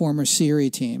were the former Siri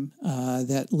team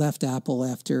that left Apple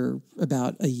after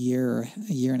about a year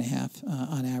and a half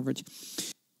on average.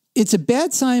 It's a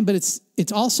bad sign, but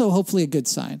it's also hopefully a good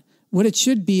sign. What it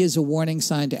should be is a warning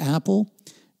sign to Apple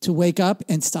to wake up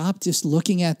and stop just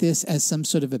looking at this as some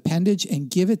sort of appendage and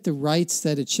give it the rights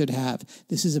that it should have.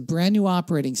 This is a brand new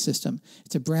operating system.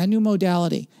 It's a brand new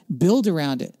modality. Build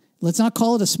around it. Let's not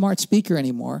call it a smart speaker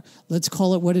anymore. Let's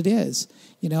call it what it is.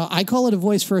 I call it a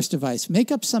voice-first device.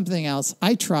 Make up something else.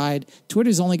 I tried.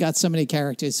 Twitter's only got so many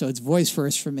characters, so it's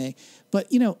voice-first for me.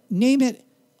 But, name it,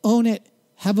 own it,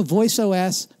 have a voice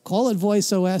OS, call it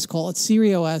voice OS, call it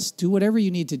Siri OS, do whatever you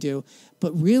need to do,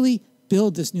 but really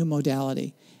build this new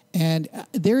modality. And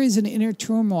there is an inner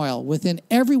turmoil within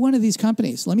every one of these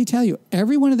companies. Let me tell you,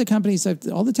 every one of the companies,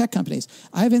 all the tech companies,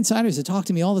 I have insiders that talk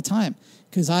to me all the time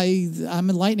because I'm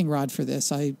a lightning rod for this.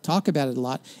 I talk about it a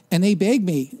lot. And they beg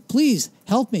me, please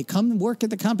help me, come work at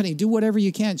the company, do whatever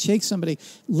you can, shake somebody.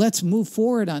 Let's move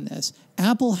forward on this.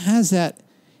 Apple has that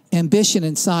ambition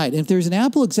inside. And if there's an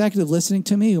Apple executive listening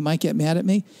to me who might get mad at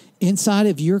me, inside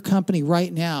of your company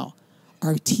right now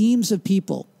are teams of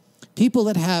people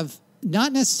that have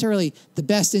not necessarily the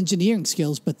best engineering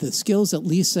skills, but the skills that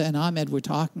Lisa and Ahmed were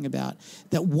talking about,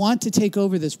 that want to take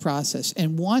over this process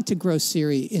and want to grow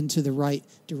Siri into the right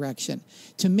direction,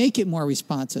 to make it more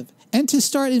responsive, and to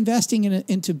start investing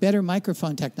into better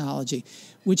microphone technology,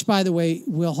 which, by the way,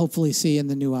 we'll hopefully see in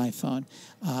the new iPhone.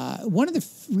 One of the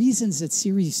reasons that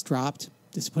Siri's dropped,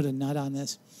 just to put a nut on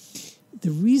this,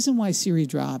 the reason why Siri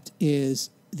dropped is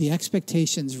the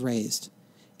expectations raised.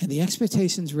 And the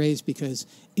expectations raised because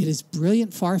it is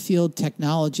brilliant far-field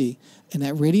technology and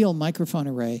that radial microphone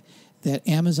array that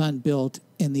Amazon built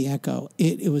in the Echo.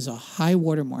 It was a high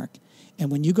watermark.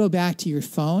 And when you go back to your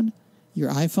phone,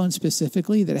 your iPhone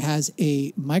specifically, that has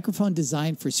a microphone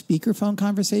designed for speakerphone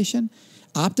conversation,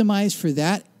 optimized for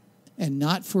that and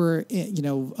not for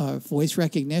voice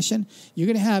recognition, you're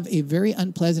going to have a very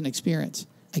unpleasant experience.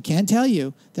 I can tell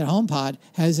you that HomePod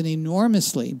has an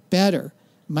enormously better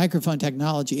microphone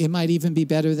technology. It might even be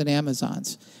better than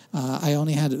Amazon's. I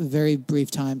only had a very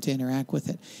brief time to interact with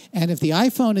it. And if the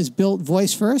iPhone is built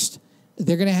voice first,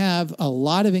 they're going to have a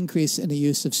lot of increase in the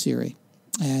use of Siri.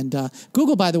 And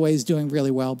Google, by the way, is doing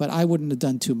really well, but I wouldn't have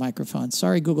done 2 microphones.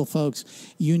 Sorry, Google folks,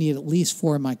 you need at least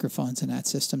 4 microphones in that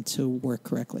system to work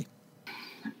correctly.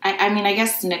 I mean, I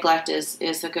guess neglect is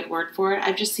a good word for it.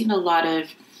 I've just seen a lot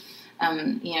of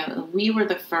we were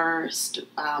the first.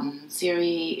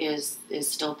 Siri is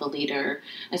still the leader.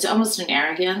 It's almost an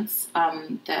arrogance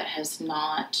that has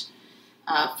not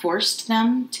forced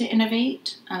them to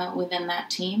innovate within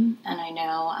that team. And I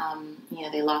know,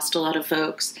 they lost a lot of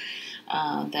folks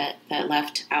that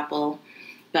left Apple,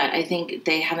 but I think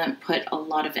they haven't put a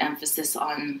lot of emphasis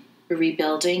on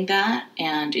rebuilding that,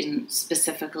 and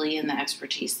specifically in the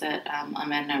expertise that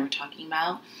Ahmed and I were talking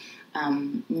about.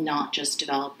 Not just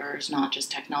developers, not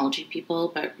just technology people,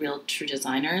 but real true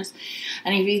designers.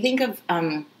 And if you think of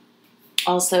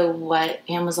also what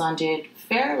Amazon did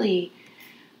fairly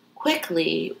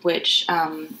quickly, which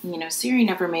Siri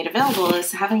never made available,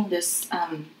 is having this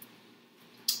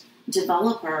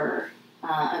developer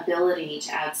ability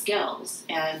to add skills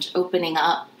and opening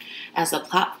up as a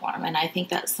platform. And I think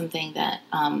that's something that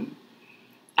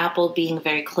Apple, being a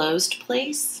very closed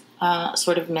place,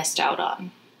 sort of missed out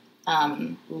on.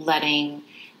 Letting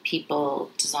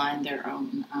people design their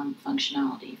own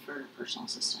functionality for a personal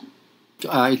assistant.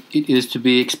 It is to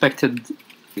be expected.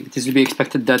 It is to be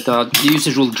expected that the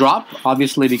usage will drop,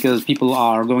 obviously, because people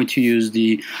are going to use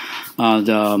the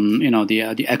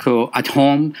Echo at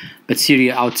home, but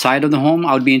Siri outside of the home.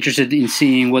 I would be interested in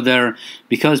seeing whether,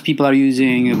 because people are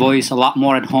using voice a lot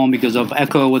more at home because of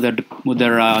Echo,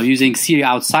 whether using Siri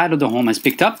outside of the home has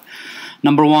picked up.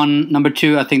 Number one. Number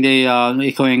two, I think they,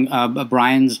 echoing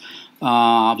Brian's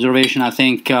observation, I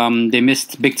think they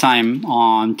missed big time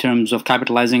in terms of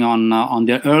capitalizing on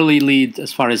their early lead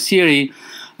as far as Siri.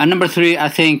 And number three, I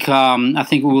think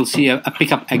we will see a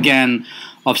pickup again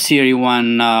of Siri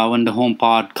when the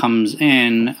HomePod comes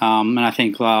in, and I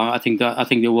think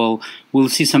we'll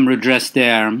see some redress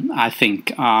there. I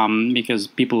think because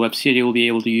people who have Siri will be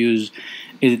able to use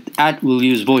will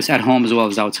use voice at home as well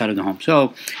as outside of the home.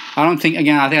 So I don't think,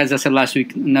 again, I think, as I said last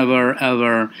week, never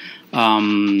ever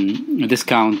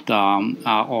discount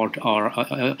or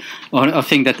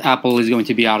think that Apple is going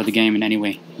to be out of the game in any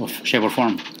way, or shape or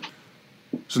form.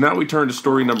 So now we turn to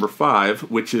story number 5,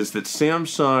 which is that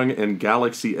Samsung and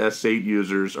Galaxy S8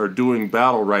 users are doing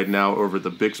battle right now over the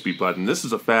Bixby button. This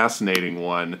is a fascinating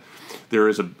one. There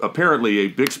is apparently a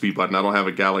Bixby button. I don't have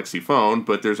a Galaxy phone,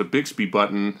 but there's a Bixby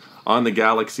button on the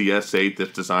Galaxy S8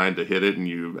 that's designed to hit it and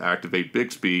you activate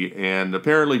Bixby. And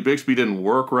apparently Bixby didn't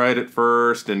work right at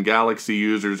first, and Galaxy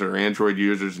users or Android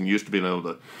users and used to being able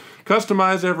to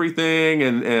customize everything,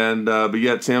 but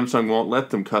yet Samsung won't let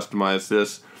them customize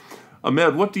this.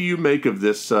 Ahmed, what do you make of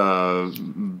this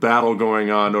battle going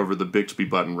on over the Bixby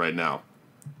button right now?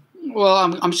 Well,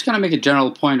 I'm just going to make a general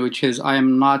point, which is I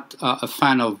am not a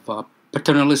fan of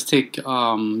paternalistic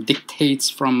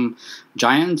dictates from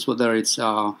giants, whether it's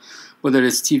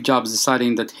Steve Jobs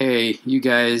deciding that, hey, you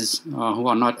guys who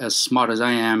are not as smart as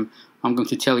I am, I'm going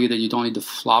to tell you that you don't need the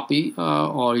floppy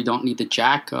or you don't need the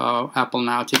jack. Apple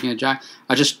now taking a jack.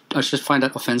 I just find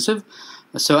that offensive.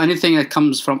 So anything that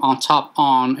comes from on top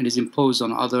on and is imposed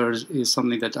on others is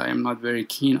something that I am not very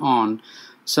keen on.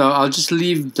 So I'll just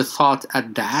leave the thought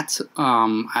at that.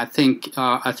 I think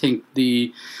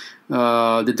the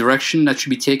direction that should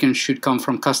be taken should come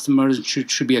from customers.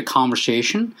 Should be a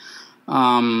conversation.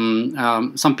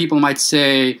 Some people might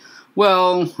say,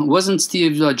 well, wasn't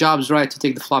Steve Jobs right to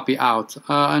take the floppy out?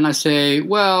 And I say,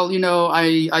 well,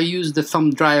 I use the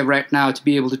thumb drive right now to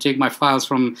be able to take my files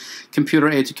from computer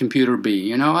A to computer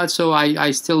B. So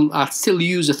I still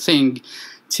use a thing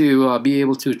to be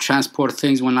able to transport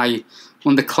things when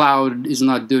the cloud is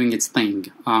not doing its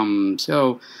thing.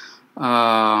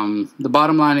 The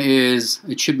bottom line is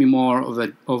it should be more of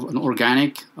an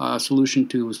organic solution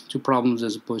to problems,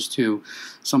 as opposed to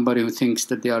somebody who thinks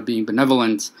that they are being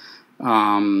benevolent,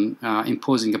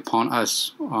 imposing upon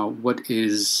us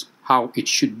how it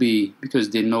should be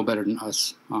because they know better than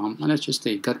us. And that's just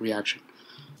a gut reaction.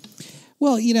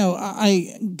 Well,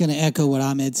 I'm going to echo what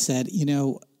Ahmed said.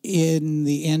 In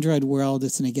the Android world,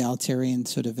 it's an egalitarian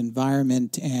sort of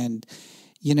environment. And,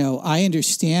 I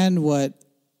understand what,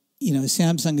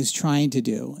 Samsung is trying to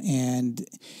do. And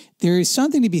there is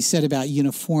something to be said about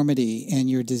uniformity in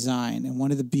your design. And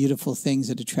one of the beautiful things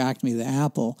that attract me to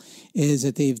Apple is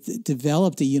that they've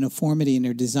developed a uniformity in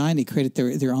their design. They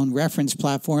created their own reference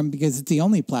platform because it's the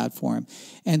only platform.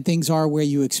 And things are where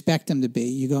you expect them to be.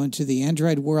 You go into the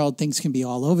Android world, things can be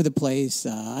all over the place.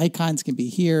 Icons can be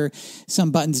here. Some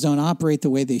buttons don't operate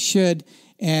the way they should.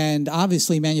 And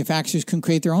obviously, manufacturers can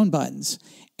create their own buttons.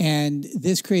 And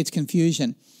this creates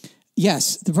confusion.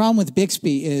 Yes, the problem with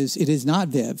Bixby is it is not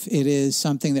Viv. It is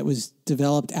something that was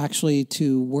developed actually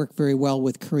to work very well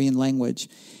with Korean language.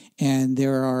 And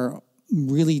there are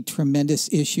really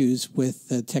tremendous issues with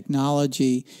the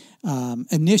technology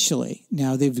initially.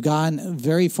 Now, they've gone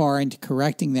very far into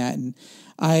correcting that. And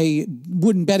I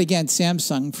wouldn't bet against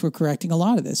Samsung for correcting a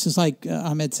lot of this. It's like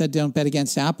Ahmed said, don't bet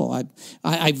against Apple.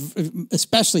 I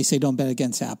especially say don't bet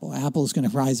against Apple. Apple is going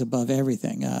to rise above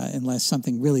everything unless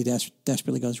something really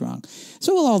desperately goes wrong.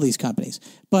 So will all these companies.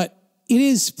 But it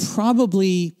is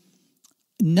probably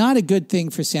not a good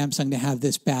thing for Samsung to have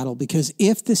this battle, because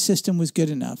if the system was good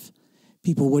enough,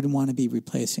 people wouldn't want to be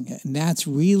replacing it. And that's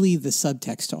really the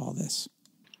subtext to all this.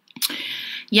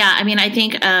 Yeah, I mean, I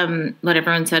think what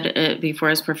everyone said before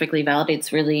is perfectly valid.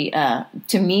 It's really,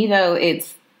 to me, though,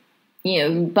 it's,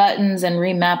 buttons and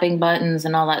remapping buttons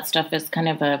and all that stuff is kind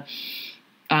of a,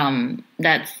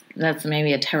 that's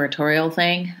maybe a territorial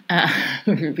thing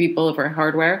for people over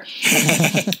hardware.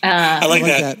 I like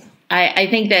that. I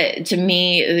think that, to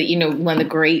me, one of the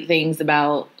great things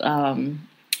about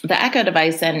the Echo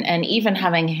device and even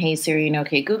having Hey Siri and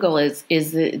OK Google is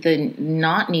the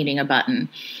not needing a button.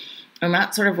 And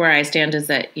that's sort of where I stand, is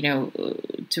that,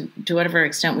 to whatever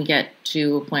extent we get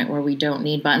to a point where we don't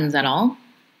need buttons at all,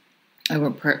 and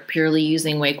we're purely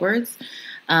using wake words,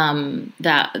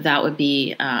 that would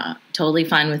be totally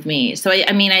fine with me. So, I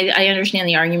understand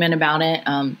the argument about it.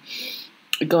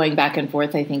 Going back and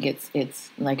forth, I think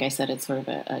it's like I said, it's sort of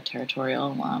a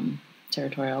territorial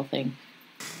thing.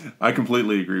 I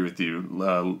completely agree with you,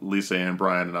 Lisa and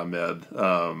Brian and Ahmed.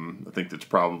 I think that's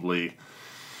probably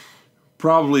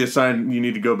a sign you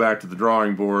need to go back to the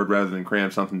drawing board rather than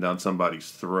cram something down somebody's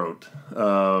throat.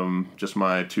 Just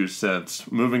my 2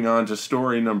 cents. Moving on to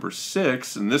story number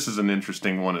 6, and this is an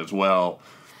interesting one as well.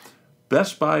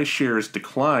 Best Buy shares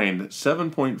declined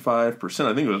 7.5%.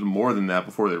 I think it was more than that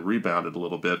before they rebounded a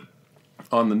little bit.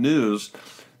 On the news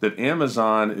that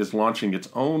Amazon is launching its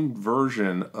own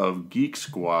version of Geek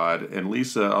Squad. And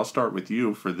Lisa, I'll start with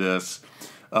you for this.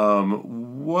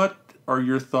 What are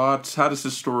your thoughts? How does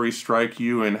this story strike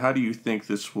you, and how do you think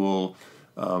this will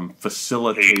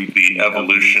facilitate the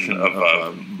evolution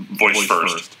of voice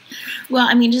first? Well,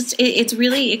 I mean,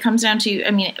 it comes down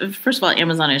to, first of all,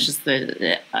 Amazon is just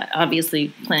obviously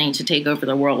planning to take over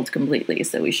the world completely,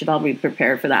 so we should all be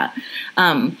prepared for that.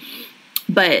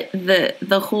 But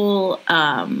the whole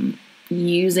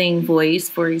using voice,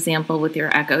 for example, with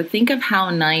your Echo, think of how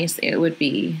nice it would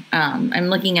be. I'm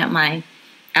looking at my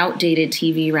outdated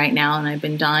TV right now, and I've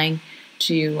been dying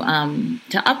to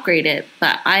upgrade it,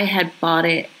 but I had bought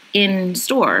it in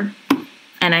store,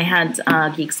 and I had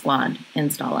Geek Squad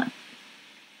install it.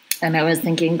 And I was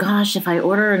thinking, gosh, if I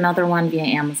order another one via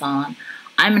Amazon,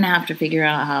 I'm going to have to figure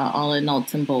out how all the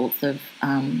nuts and bolts of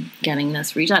getting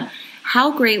this redone.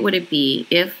 How great would it be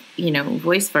if,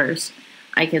 voice first,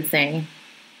 I could say,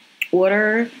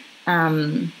 order,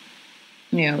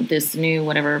 this new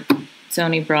whatever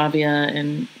Sony Bravia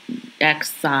in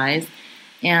X size,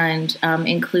 and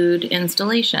include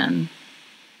installation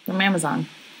from Amazon.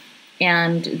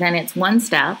 And then it's one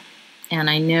step, and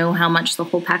I know how much the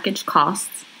whole package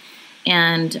costs.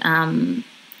 And to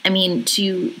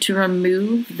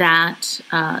remove that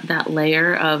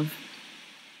layer of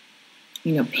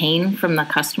pain from the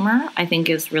customer, I think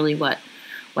is really what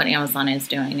Amazon is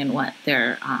doing, and what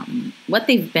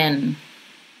they've been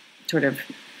sort of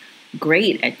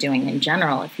great at doing in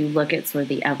general. If you look at sort of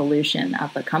the evolution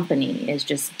of the company, is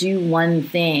just do one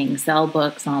thing, sell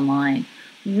books online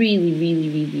really, really,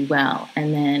 really well,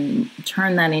 and then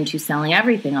turn that into selling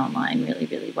everything online really,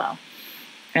 really well.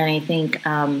 And I think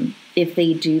if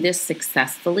they do this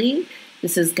successfully,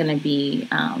 this is going to be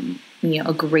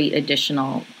a great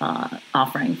additional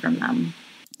offering from them.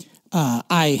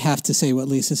 I have to say what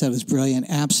Lisa said was brilliant.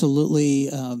 Absolutely.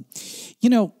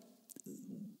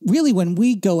 Really, when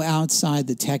we go outside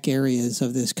the tech areas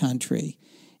of this country,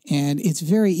 and it's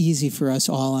very easy for us,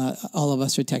 all of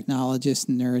us are technologists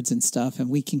and nerds and stuff, and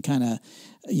we can kind of,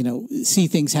 see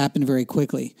things happen very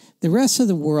quickly. The rest of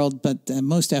the world, but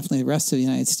most definitely the rest of the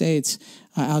United States,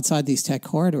 outside these tech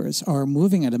corridors, are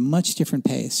moving at a much different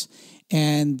pace.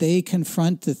 And they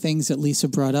confront the things that Lisa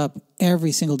brought up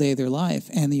every single day of their life.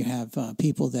 And you have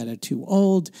people that are too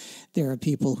old. There are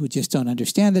people who just don't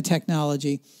understand the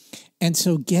technology. And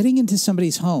so getting into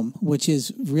somebody's home, which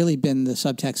has really been the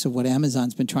subtext of what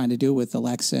Amazon's been trying to do with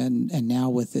Alexa and now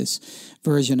with this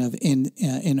version of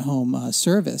in-home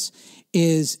service,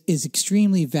 is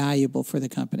extremely valuable for the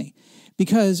company.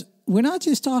 Because we're not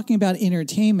just talking about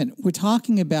entertainment. We're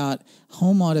talking about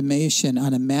home automation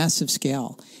on a massive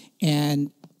scale. And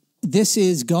this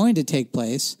is going to take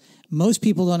place. Most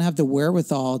people don't have the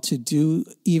wherewithal to do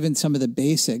even some of the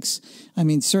basics. I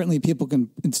mean, certainly people can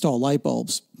install light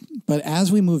bulbs, but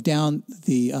as we move down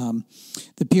the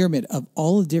pyramid of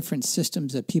all the different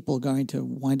systems that people are going to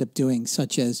wind up doing,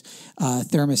 such as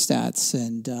thermostats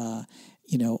and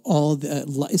all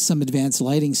the, some advanced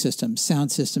lighting systems, sound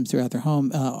systems throughout their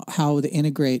home, how to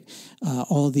integrate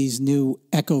all of these new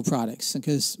Echo products.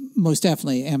 Because most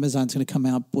definitely Amazon's going to come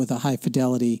out with a high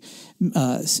fidelity,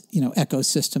 Echo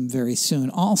system very soon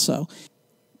also.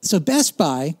 So Best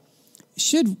Buy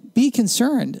should be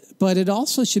concerned, but it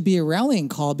also should be a rallying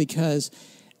call because,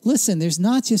 listen, there's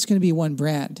not just going to be one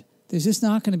brand. There's just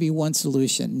not going to be one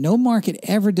solution. No market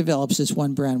ever develops this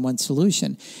one brand, one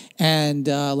solution. And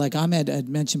like Ahmed had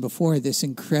mentioned before, this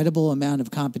incredible amount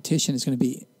of competition is going to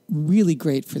be really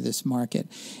great for this market.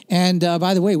 And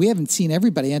by the way, we haven't seen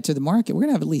everybody enter the market. We're going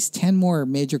to have at least 10 more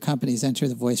major companies enter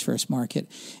the voice first market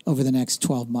over the next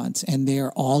 12 months. And they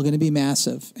are all going to be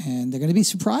massive. And they're going to be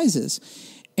surprises.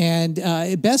 And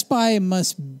Best Buy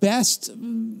must best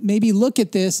maybe look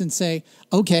at this and say,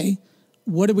 okay,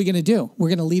 what are we going to do? We're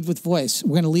going to lead with voice.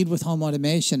 We're going to lead with home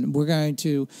automation. We're going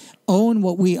to own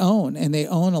what we own, and they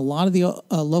own a lot of the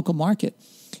local market.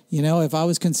 If I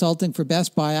was consulting for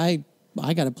Best Buy,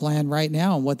 I got a plan right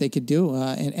now on what they could do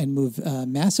and move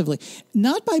massively.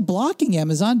 Not by blocking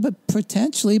Amazon, but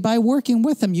potentially by working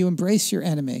with them. You embrace your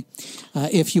enemy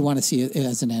if you want to see it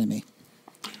as an enemy.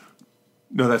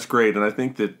 No, that's great. And I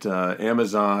think that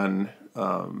Amazon...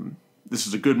 this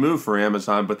is a good move for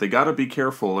Amazon, but they got to be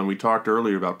careful. And we talked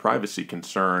earlier about privacy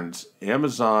concerns.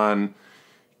 Amazon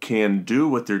can do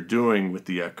what they're doing with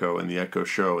the Echo and the Echo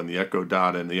Show and the Echo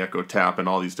Dot and the Echo Tap and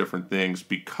all these different things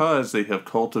because they have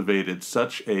cultivated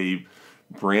such a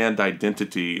brand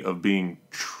identity of being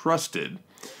trusted.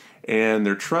 And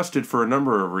they're trusted for a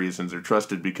number of reasons. They're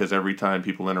trusted because every time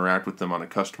people interact with them on a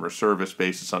customer service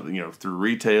basis, through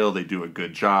retail, they do a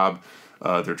good job.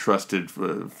 They're trusted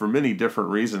for many different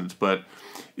reasons, but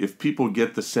if people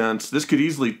get the sense, this could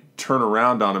easily turn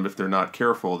around on them if they're not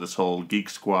careful, this whole Geek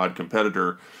Squad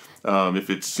competitor, if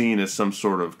it's seen as some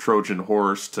sort of Trojan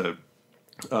horse to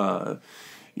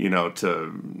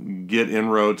get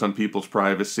inroads on people's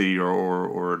privacy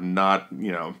or not,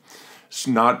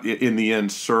 not in the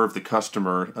end serve the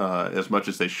customer as much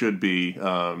as they should be,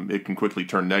 it can quickly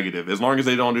turn negative. As long as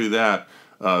they don't do that,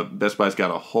 Best Buy's got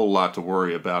a whole lot to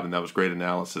worry about, and that was great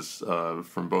analysis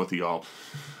from both of y'all.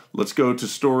 Let's go to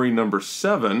story number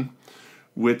 7,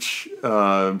 which,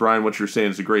 Brian, what you're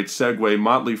saying is a great segue.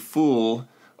 Motley Fool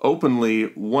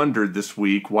openly wondered this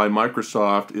week why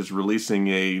Microsoft is releasing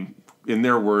in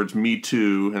their words, Me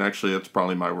Too, and actually that's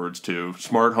probably my words too,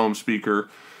 smart home speaker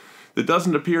that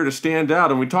doesn't appear to stand out.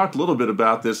 And we talked a little bit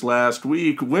about this last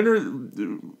week.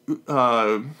 Brian,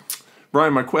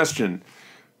 my question...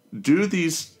 Do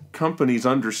these companies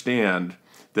understand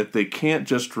that they can't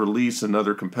just release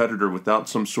another competitor without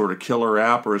some sort of killer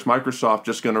app, or is Microsoft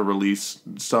just going to release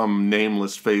some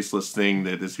nameless, faceless thing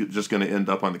that is just going to end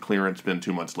up on the clearance bin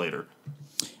 2 months later?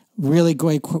 Really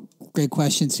great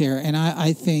questions here. And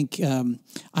I think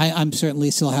I'm certainly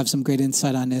still have some great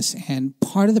insight on this. And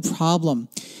part of the problem,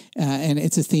 and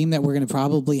it's a theme that we're going to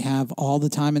probably have all the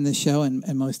time in this show and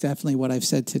most definitely what I've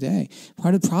said today.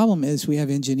 Part of the problem is we have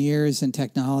engineers and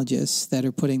technologists that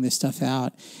are putting this stuff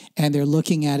out and they're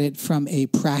looking at it from a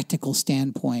practical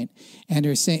standpoint. And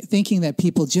they're thinking that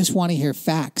people just want to hear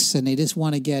facts and they just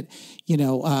want to get,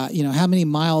 how many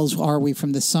miles are we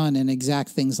from the sun and exact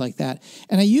things like that.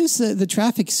 And I use the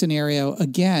traffic scenario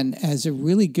again as a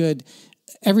really good,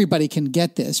 everybody can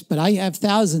get this, but I have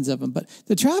thousands of them. But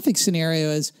the traffic scenario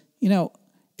is,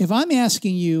 if I'm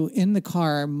asking you in the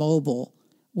car, mobile,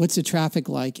 what's the traffic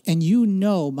like, and you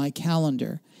know my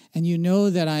calendar, and you know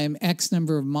that I am X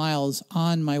number of miles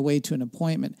on my way to an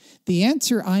appointment, the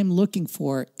answer I'm looking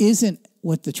for isn't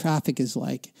what the traffic is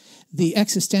like. The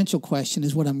existential question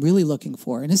is what I'm really looking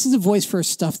for. And this is the voice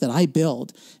first stuff that I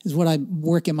build, is what I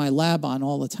work in my lab on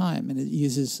all the time. And it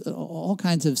uses all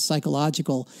kinds of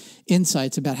psychological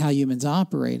insights about how humans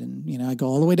operate. And, you know, I go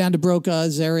all the way down to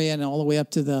Broca's area and all the way up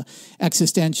to the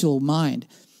existential mind.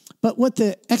 But what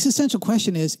the existential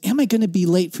question is, am I going to be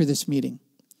late for this meeting?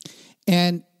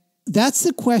 And that's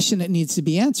the question that needs to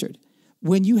be answered.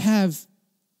 When you have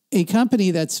a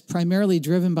company that's primarily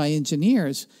driven by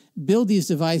engineers build these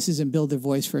devices and build their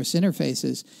voice-first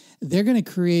interfaces, they're going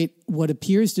to create what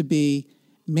appears to be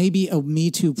maybe a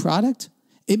Me Too product.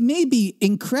 It may be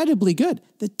incredibly good.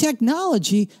 The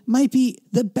technology might be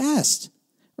the best,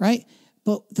 right?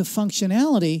 But the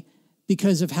functionality,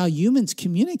 because of how humans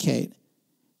communicate,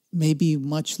 may be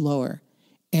much lower.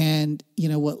 And, you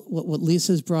know, what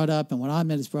Lisa's brought up and what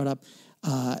Ahmed has brought up,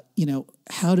 you know,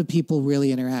 how do people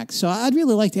really interact? So I'd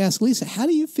really like to ask Lisa, how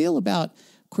do you feel about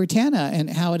Cortana and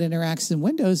how it interacts in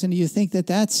Windows? And do you think that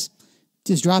that's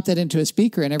just drop that into a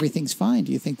speaker and everything's fine?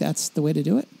 Do you think that's the way to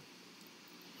do it?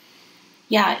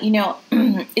 Yeah, you know,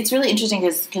 it's really interesting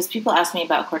because people ask me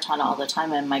about Cortana all the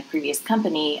time. In my previous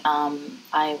company,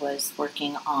 I was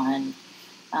working on,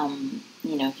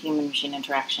 you know, human-machine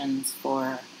interactions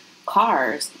for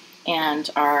cars, and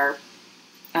our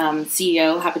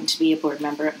CEO happened to be a board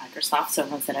member at Microsoft. So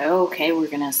everyone said, oh, okay, we're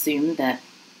going to assume that,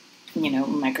 you know,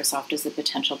 Microsoft is a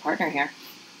potential partner here.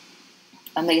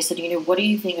 And they said, you know, what do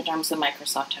you think in terms of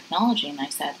Microsoft technology? And I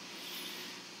said,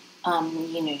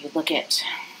 you know, you look at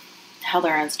how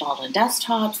they're installed on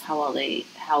desktops, how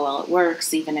well it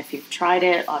works. Even if you've tried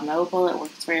it on mobile, it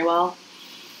works very well.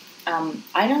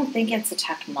 I don't think it's a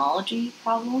technology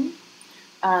problem.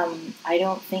 I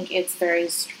don't think it's very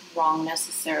strong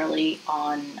necessarily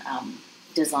on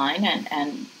design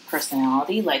and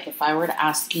personality. Like if I were to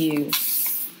ask you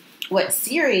what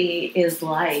Siri is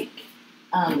like,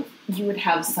 you would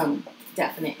have some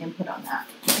definite input on that.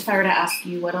 If I were to ask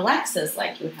you what Alexa is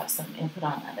like, you would have some input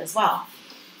on that as well.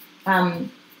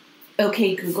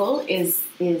 OK Google is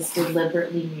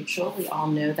deliberately neutral. We all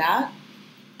know that.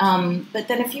 But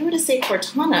then if you were to say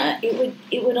Cortana,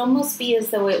 it would almost be as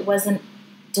though it wasn't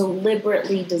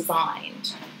deliberately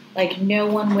designed. Like no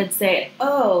one would say,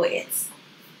 oh, it's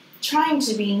trying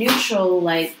to be neutral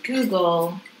like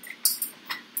Google,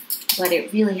 but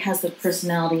it really has the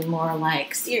personality more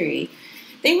like Siri.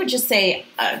 They would just say,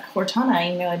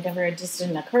 Cortana, you know, it just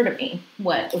didn't occur to me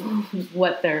what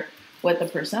the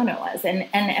persona was. And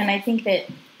I think that,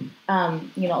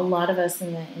 you know, a lot of us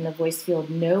in the voice field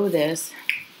know this.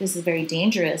 This is a very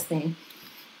dangerous thing.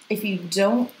 If you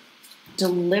don't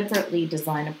deliberately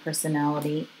design a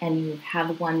personality and you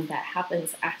have one that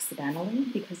happens accidentally,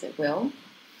 because it will,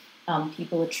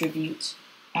 people attribute,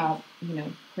 you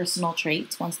know, personal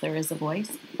traits once there is a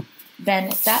voice,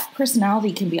 then that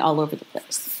personality can be all over the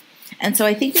place. And so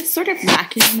I think it's sort of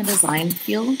lacking in the design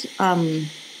field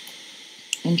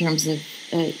in terms of,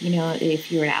 you know,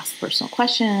 if you were to ask personal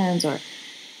questions or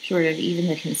sort of even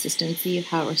the consistency of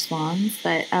how it responds.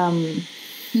 But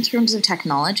in terms of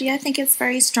technology, I think it's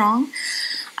very strong.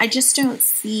 I just don't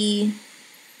see,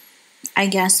 I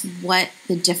guess, what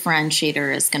the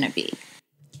differentiator is going to be.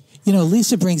 You know,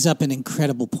 Lisa brings up an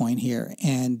incredible point here.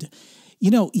 And,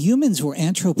 you know, humans will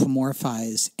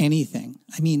anthropomorphize anything.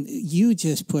 I mean, you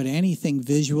just put anything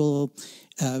visual,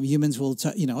 humans will,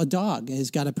 you know, a dog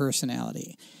has got a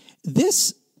personality.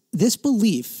 This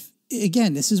belief,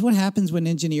 again, this is what happens when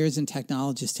engineers and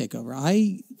technologists take over.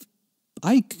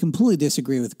 I completely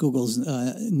disagree with Google's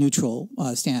neutral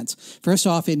stance. First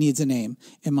off, it needs a name,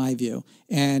 in my view.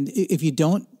 And if you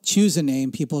don't choose a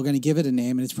name, people are going to give it a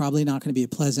name, and it's probably not going to be a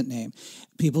pleasant name.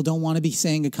 People don't want to be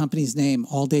saying a company's name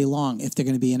all day long if they're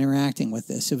going to be interacting with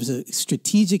this. It was a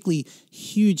strategically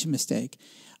huge mistake.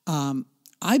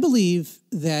 I believe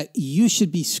that you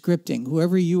should be scripting,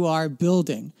 whoever you are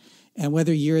building, and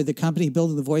whether you're the company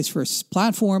building the voice first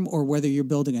platform or whether you're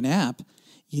building an app,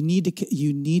 you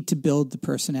need to build the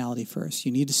personality first.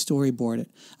 You need to storyboard it.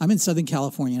 I'm in Southern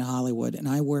California in Hollywood, and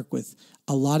I work with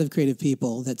a lot of creative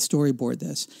people that storyboard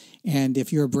this. And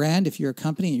if you're a brand, if you're a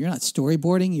company, and you're not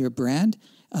storyboarding your brand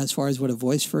as far as what a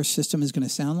voice first system is going to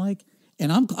sound like,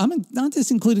 and I'm not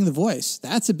just including the voice.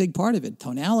 That's a big part of it.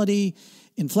 Tonality,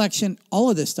 inflection, all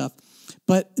of this stuff.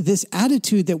 But this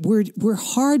attitude that we're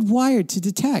hardwired to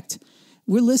detect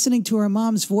We're listening to our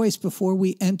mom's voice before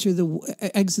we exit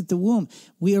the womb.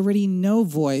 We already know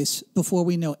voice before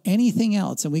we know anything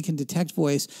else, and we can detect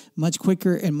voice much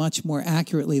quicker and much more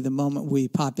accurately the moment we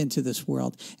pop into this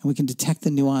world, and we can detect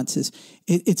the nuances.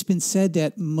 It's been said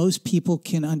that most people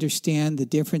can understand the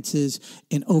differences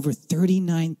in over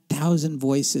 39,000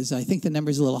 voices. I think the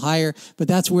number's a little higher, but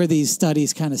that's where these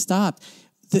studies kind of stopped.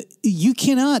 You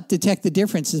cannot detect the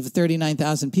differences of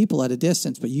 39,000 people at a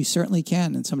distance, but you certainly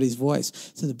can in somebody's voice.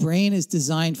 So the brain is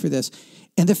designed for this.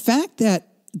 And the fact that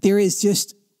there is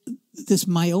just this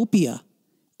myopia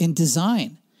in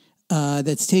design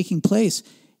that's taking place,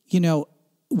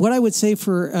 what I would say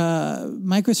for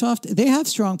Microsoft, they have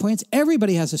strong points.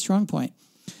 Everybody has a strong point.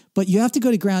 But you have to go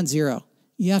to ground zero.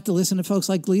 You have to listen to folks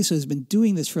like Lisa, who's been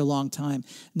doing this for a long time.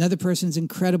 Another person's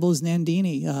incredible is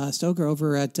Nandini Stoker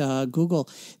over at Google.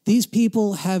 These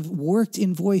people have worked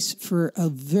in voice for a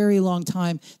very long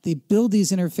time. They build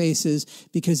these interfaces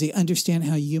because they understand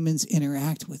how humans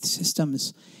interact with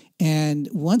systems. And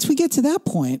once we get to that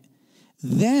point,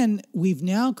 then we've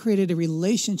now created a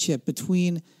relationship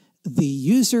between the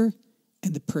user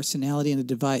and the personality in the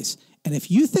device. And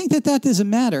if you think that doesn't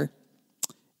matter,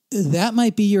 that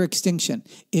might be your extinction.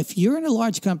 If you're in a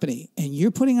large company and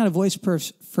you're putting on a voice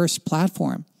first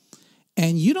platform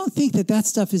and you don't think that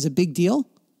stuff is a big deal,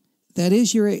 that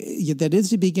is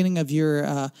the beginning of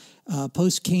your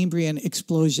post-Cambrian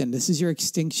explosion. This is your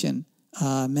extinction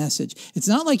message. It's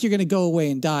not like you're going to go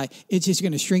away and die. It's just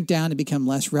going to shrink down and become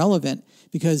less relevant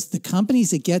because the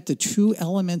companies that get the true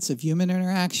elements of human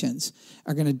interactions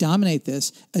are going to dominate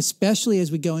this, especially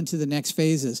as we go into the next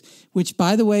phases, which,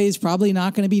 by the way, is probably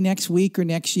not going to be next week or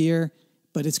next year,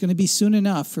 but it's going to be soon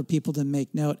enough for people to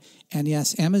make note. And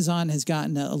yes, Amazon has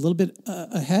gotten a little bit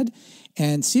ahead,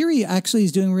 and Siri actually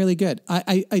is doing really good.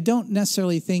 I don't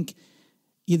necessarily think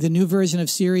the new version of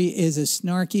Siri is as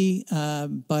snarky,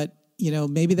 but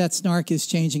maybe that snark is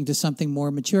changing to something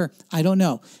more mature. I don't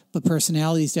know, but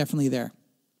personality is definitely there.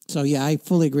 So, yeah, I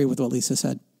fully agree with what Lisa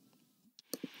said.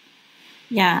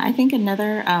 Yeah, I think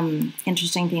another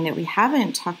interesting thing that we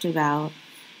haven't talked about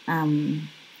and,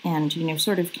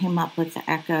 sort of came up with the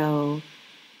Echo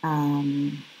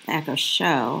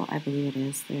Show, I believe it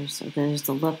is. There's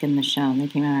the Look and the Show, and they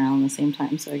came out around the same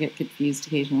time, so I get confused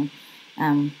occasionally.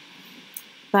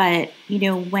 But,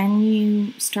 when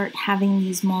you start having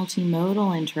these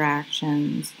multimodal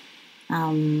interactions,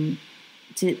 to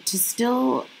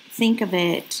still think of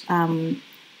it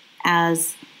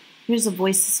as here's a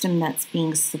voice system that's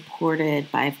being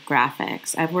supported by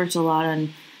graphics. I've worked a lot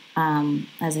on,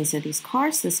 as I said, these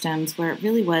car systems where it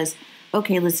really was,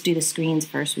 okay, let's do the screens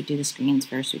first. We do the screens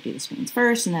first. We do the screens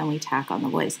first, and then we tack on the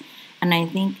voice. And I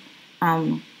think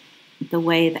the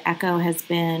way the Echo has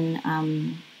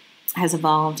been has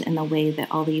evolved and the way that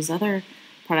all these other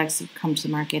products have come to the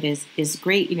market is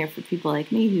great, for people like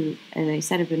me who, as I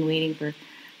said, have been waiting for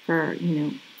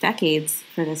decades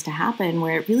for this to happen,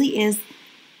 where it really is,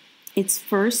 it's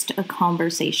first a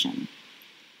conversation.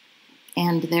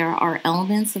 And there are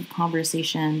elements of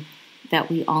conversation that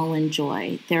we all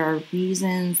enjoy. There are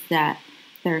reasons that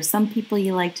there are some people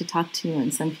you like to talk to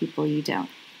and some people you don't.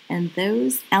 And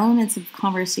those elements of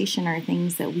conversation are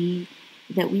things that we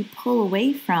pull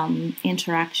away from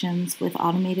interactions with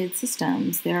automated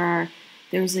systems.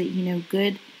 There's a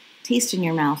good taste in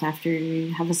your mouth after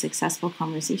you have a successful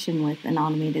conversation with an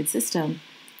automated system,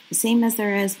 the same as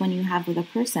there is when you have with a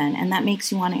person, and that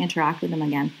makes you want to interact with them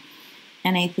again.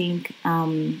 And I think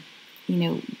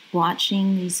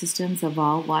watching these systems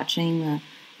evolve, watching the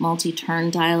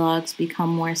multi-turn dialogues become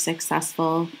more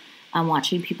successful,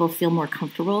 watching people feel more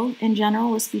comfortable in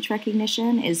general with speech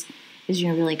recognition is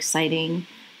really exciting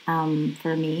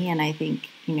for me, and I think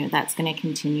that's going to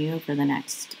continue for the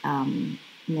next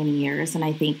many years. And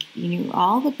I think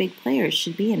all the big players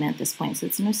should be in it at this point. So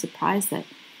it's no surprise that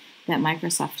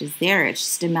Microsoft is there. It's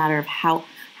just a matter of how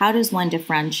does one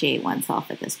differentiate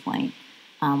oneself at this point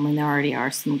when there already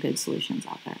are some good solutions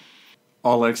out there.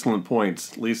 All excellent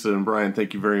points, Lisa and Brian.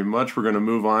 Thank you very much. We're going to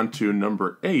move on to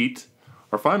number 8.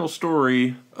 Our final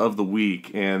story of the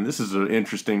week, and this is an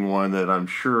interesting one that I'm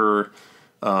sure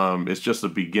is just the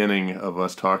beginning of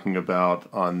us talking about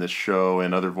on this show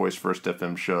and other Voice First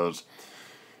FM shows.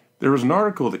 There was an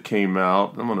article that came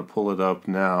out, I'm going to pull it up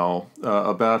now,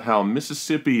 about how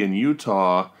Mississippi and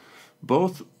Utah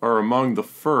both are among the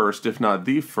first, if not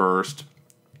the first,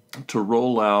 to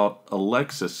roll out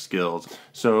Alexa skills.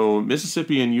 So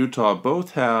Mississippi and Utah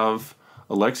both have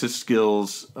Alexa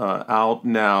skills out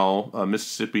now.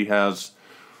 Mississippi has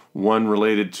one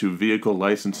related to vehicle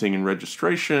licensing and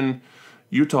registration.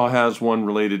 Utah has one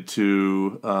related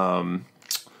to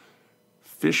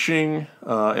fishing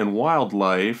and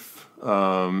wildlife,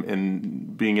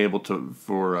 and being able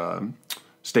for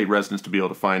state residents to be able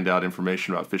to find out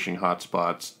information about fishing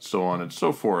hotspots, so on and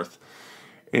so forth.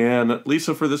 And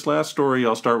Lisa, for this last story,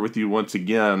 I'll start with you once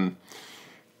again.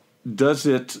 Does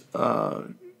it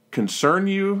concern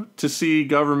you to see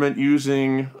government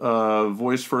using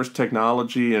voice-first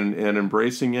technology and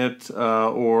embracing it,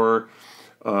 or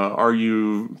are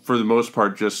you, for the most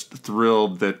part, just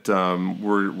thrilled that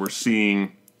we're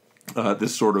seeing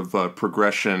this sort of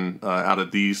progression out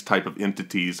of these type of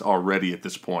entities already at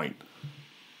this point?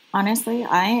 Honestly,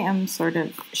 I am sort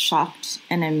of shocked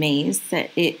and amazed that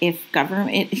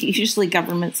usually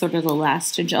government's sort of the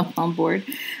last to jump on board,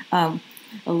 a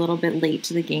little bit late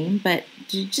to the game, but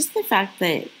just the fact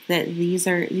that these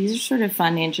are sort of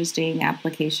fun, interesting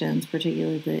applications,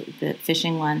 particularly the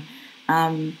fishing one.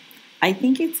 I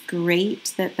think it's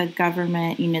great that the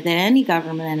government, that any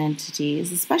government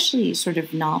entities, especially sort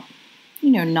of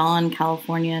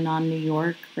non-California, non-New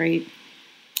York, right,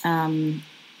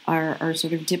 are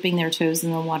sort of dipping their toes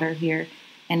in the water here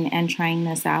and trying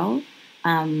this out.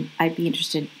 I'd be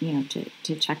interested,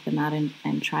 to check them out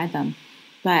and try them.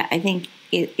 But I think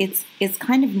it's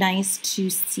kind of nice to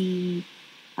see,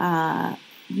 what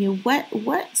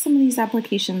some of these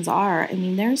applications are. I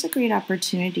mean, there's a great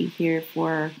opportunity here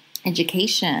for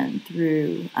education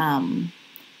through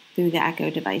the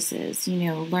Echo devices.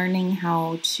 Learning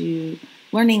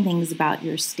things about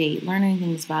your state, learning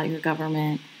things about your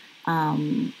government.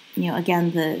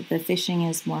 Again, the fishing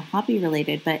is more hobby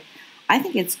related, but I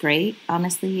think it's great,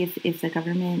 honestly, if the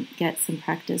government gets some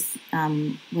practice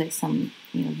with some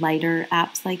lighter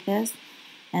apps like this,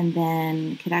 and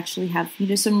then could actually have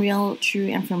some real, true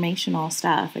informational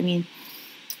stuff. I mean,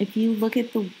 if you look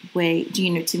at the way,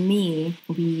 to me,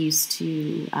 we used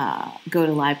to go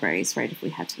to libraries, right, if we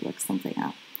had to look something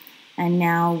up. And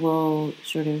now we'll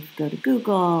sort of go to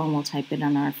Google and we'll type it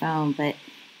on our phone, but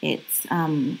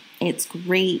it's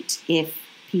great if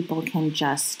people can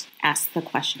just ask the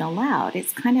question aloud.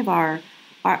 It's kind of our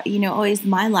always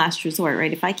my last resort,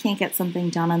 right? If I can't get something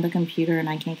done on the computer and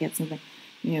I can't get something,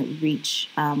 reach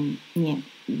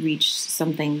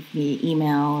something via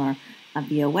email or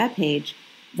via web page,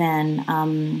 then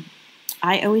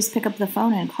I always pick up the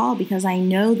phone and call, because I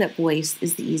know that voice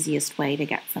is the easiest way to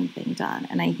get something done.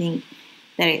 And I think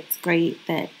that it's great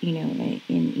that even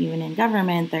in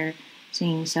government they're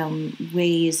seeing some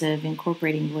ways of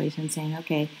incorporating voice and saying,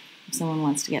 okay, if someone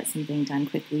wants to get something done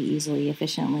quickly, easily,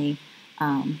 efficiently,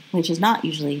 which is not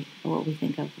usually what we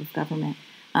think of with government,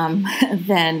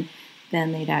 then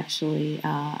they'd actually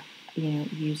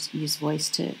use voice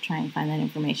to try and find that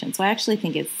information. So I actually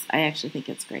think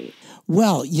it's great.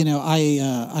 Well,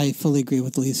 I fully agree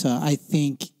with Lisa. I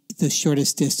think the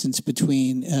shortest distance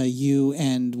between you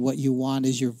and what you want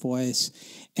is your voice,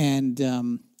 and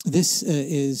this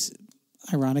is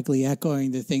ironically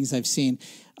echoing the things I've seen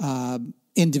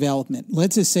in development.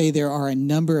 Let's just say there are a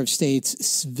number of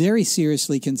states very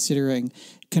seriously considering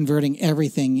converting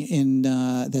everything in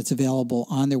that's available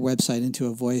on their website into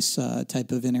a voice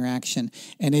type of interaction.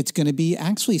 And it's going to be,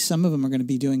 actually, some of them are going to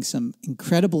be doing some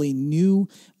incredibly new,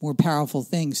 more powerful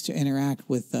things to interact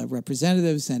with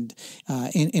representatives and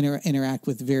interact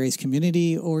with various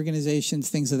community organizations,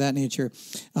 things of that nature,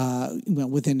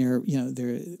 within their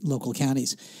local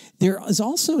counties. There is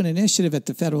also an initiative at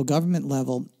the federal government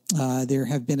level. There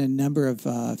have been a number of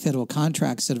federal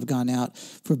contracts that have gone out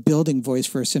for building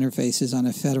voice-first interfaces on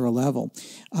a federal level.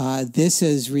 This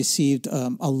has received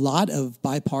a lot of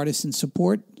bipartisan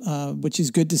support, which is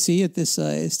good to see at this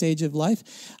stage of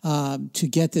life, to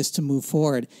get this to move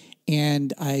forward.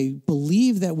 And I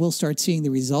believe that we'll start seeing the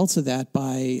results of that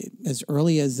by as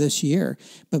early as this year.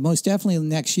 But most definitely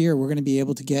next year, we're going to be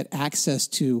able to get access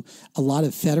to a lot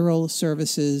of federal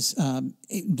services,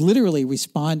 literally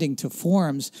responding to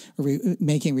forms, or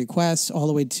making requests, all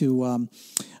the way to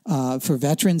for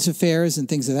Veterans Affairs and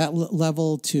things of that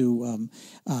level, to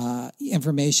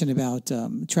information about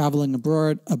traveling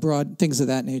abroad, things of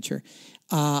that nature.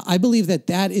 I believe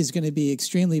that is going to be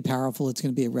extremely powerful. It's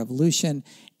going to be a revolution,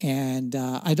 and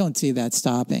I don't see that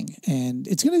stopping. And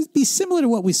it's going to be similar to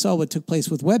what took place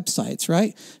with websites,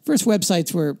 right? First,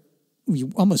 websites were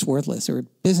almost worthless, or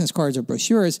business cards or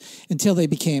brochures, until they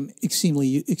became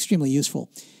extremely useful.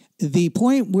 The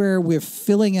point where we're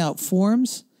filling out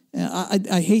forms,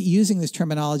 I hate using this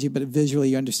terminology, but visually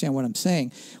you understand what I'm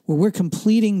saying, where we're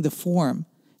completing the form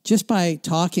just by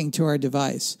talking to our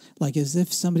device, like as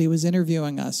if somebody was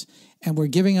interviewing us, and we're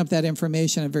giving up that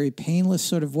information in a very painless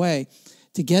sort of way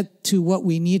to get to what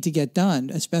we need to get done,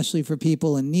 especially for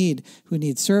people in need who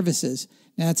need services.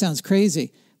 Now, that sounds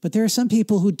crazy, But there are some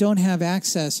people who don't have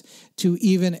access to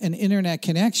even an internet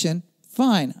connection.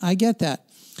 Fine, I get that.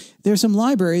 There are some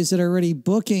libraries that are already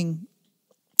booking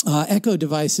Echo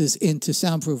devices into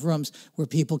soundproof rooms where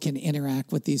people can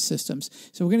interact with these systems.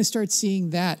 So we're going to start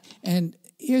seeing that. And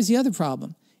here's the other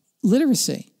problem.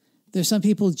 Literacy. There's some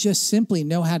people who just simply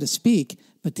know how to speak,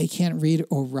 but they can't read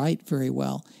or write very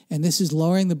well. And this is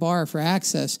lowering the bar for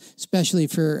access, especially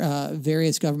for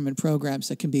various government programs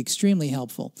that can be extremely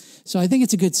helpful. So I think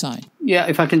it's a good sign. Yeah,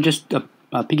 if I can just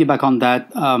piggyback on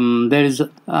that,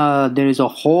 there is a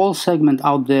whole segment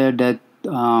out there that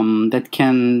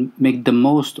can make the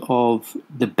most of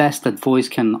the best that voice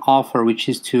can offer, which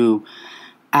is to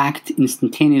act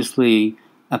instantaneously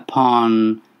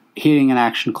upon hearing an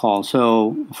action call.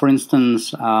 So, for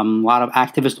instance, a lot of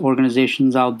activist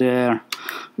organizations out there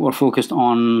who are focused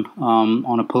on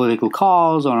a political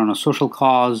cause or on a social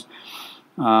cause,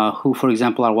 who, for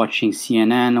example, are watching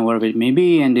CNN or whatever it may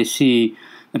be, and they see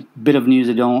a bit of news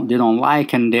they don't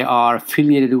like, and they are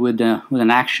affiliated with an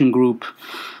action group,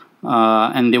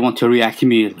 and they want to react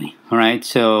immediately. All right.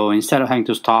 So instead of having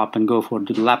to stop and go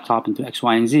to the laptop and to X,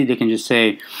 Y, and Z, they can just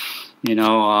say,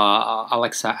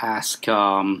 Alexa, ask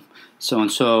so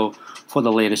and so for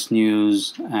the latest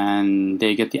news, and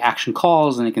they get the action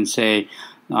calls, and they can say,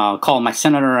 call my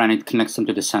senator, and it connects them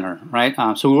to the senator. Right.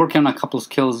 So we're working on a couple of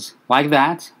skills like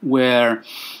that, where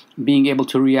being able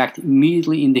to react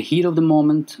immediately in the heat of the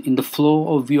moment, in the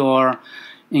flow of your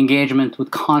engagement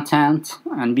with content,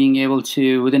 and being able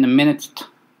to, within a minute,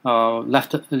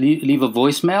 leave a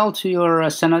voicemail to your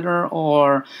senator,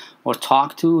 or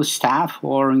talk to staff,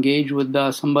 or engage with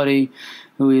somebody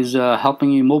who is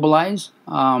helping you mobilize.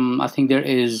 I think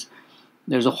there's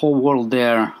a whole world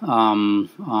there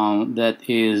that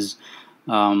is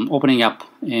opening up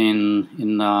in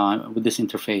with this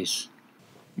interface.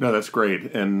 No, that's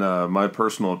great. And my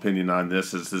personal opinion on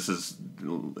this is,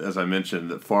 as I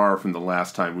mentioned, far from the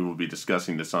last time we will be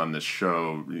discussing this on this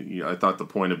show. I thought the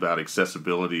point about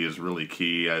accessibility is really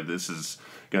key. This is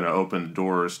going to open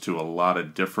doors to a lot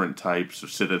of different types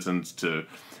of citizens to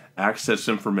access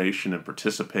information and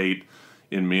participate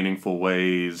in meaningful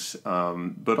ways.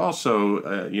 But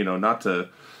also, not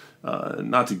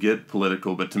to get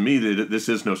political, but to me, this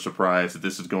is no surprise that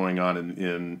this is going on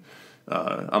in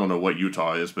I don't know what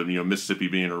Utah is, but Mississippi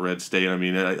being a red state, I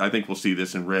mean, I think we'll see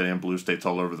this in red and blue states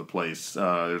all over the place.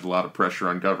 There's a lot of pressure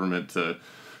on government to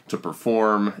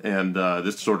perform, and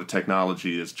this sort of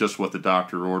technology is just what the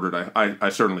doctor ordered. I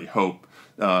certainly hope.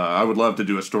 I would love to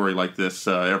do a story like this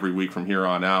every week from here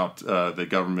on out. The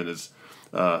government is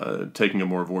taking a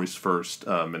more voice-first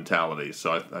mentality.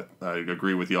 So I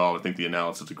agree with you all. I think the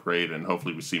analysis is great, and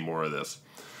hopefully we see more of this.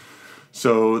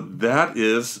 So that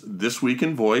is This Week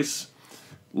in Voice.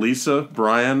 Lisa,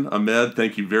 Brian, Ahmed,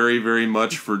 thank you very, very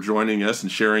much for joining us and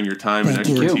sharing your time and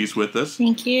expertise with us.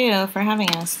 Thank you for having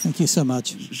us. Thank you so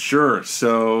much. Sure.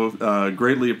 So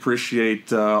greatly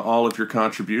appreciate all of your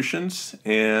contributions.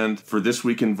 And for This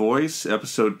Week in Voice,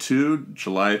 Episode 2,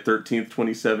 July 13th,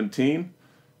 2017,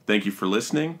 thank you for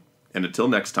listening. And until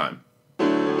next time.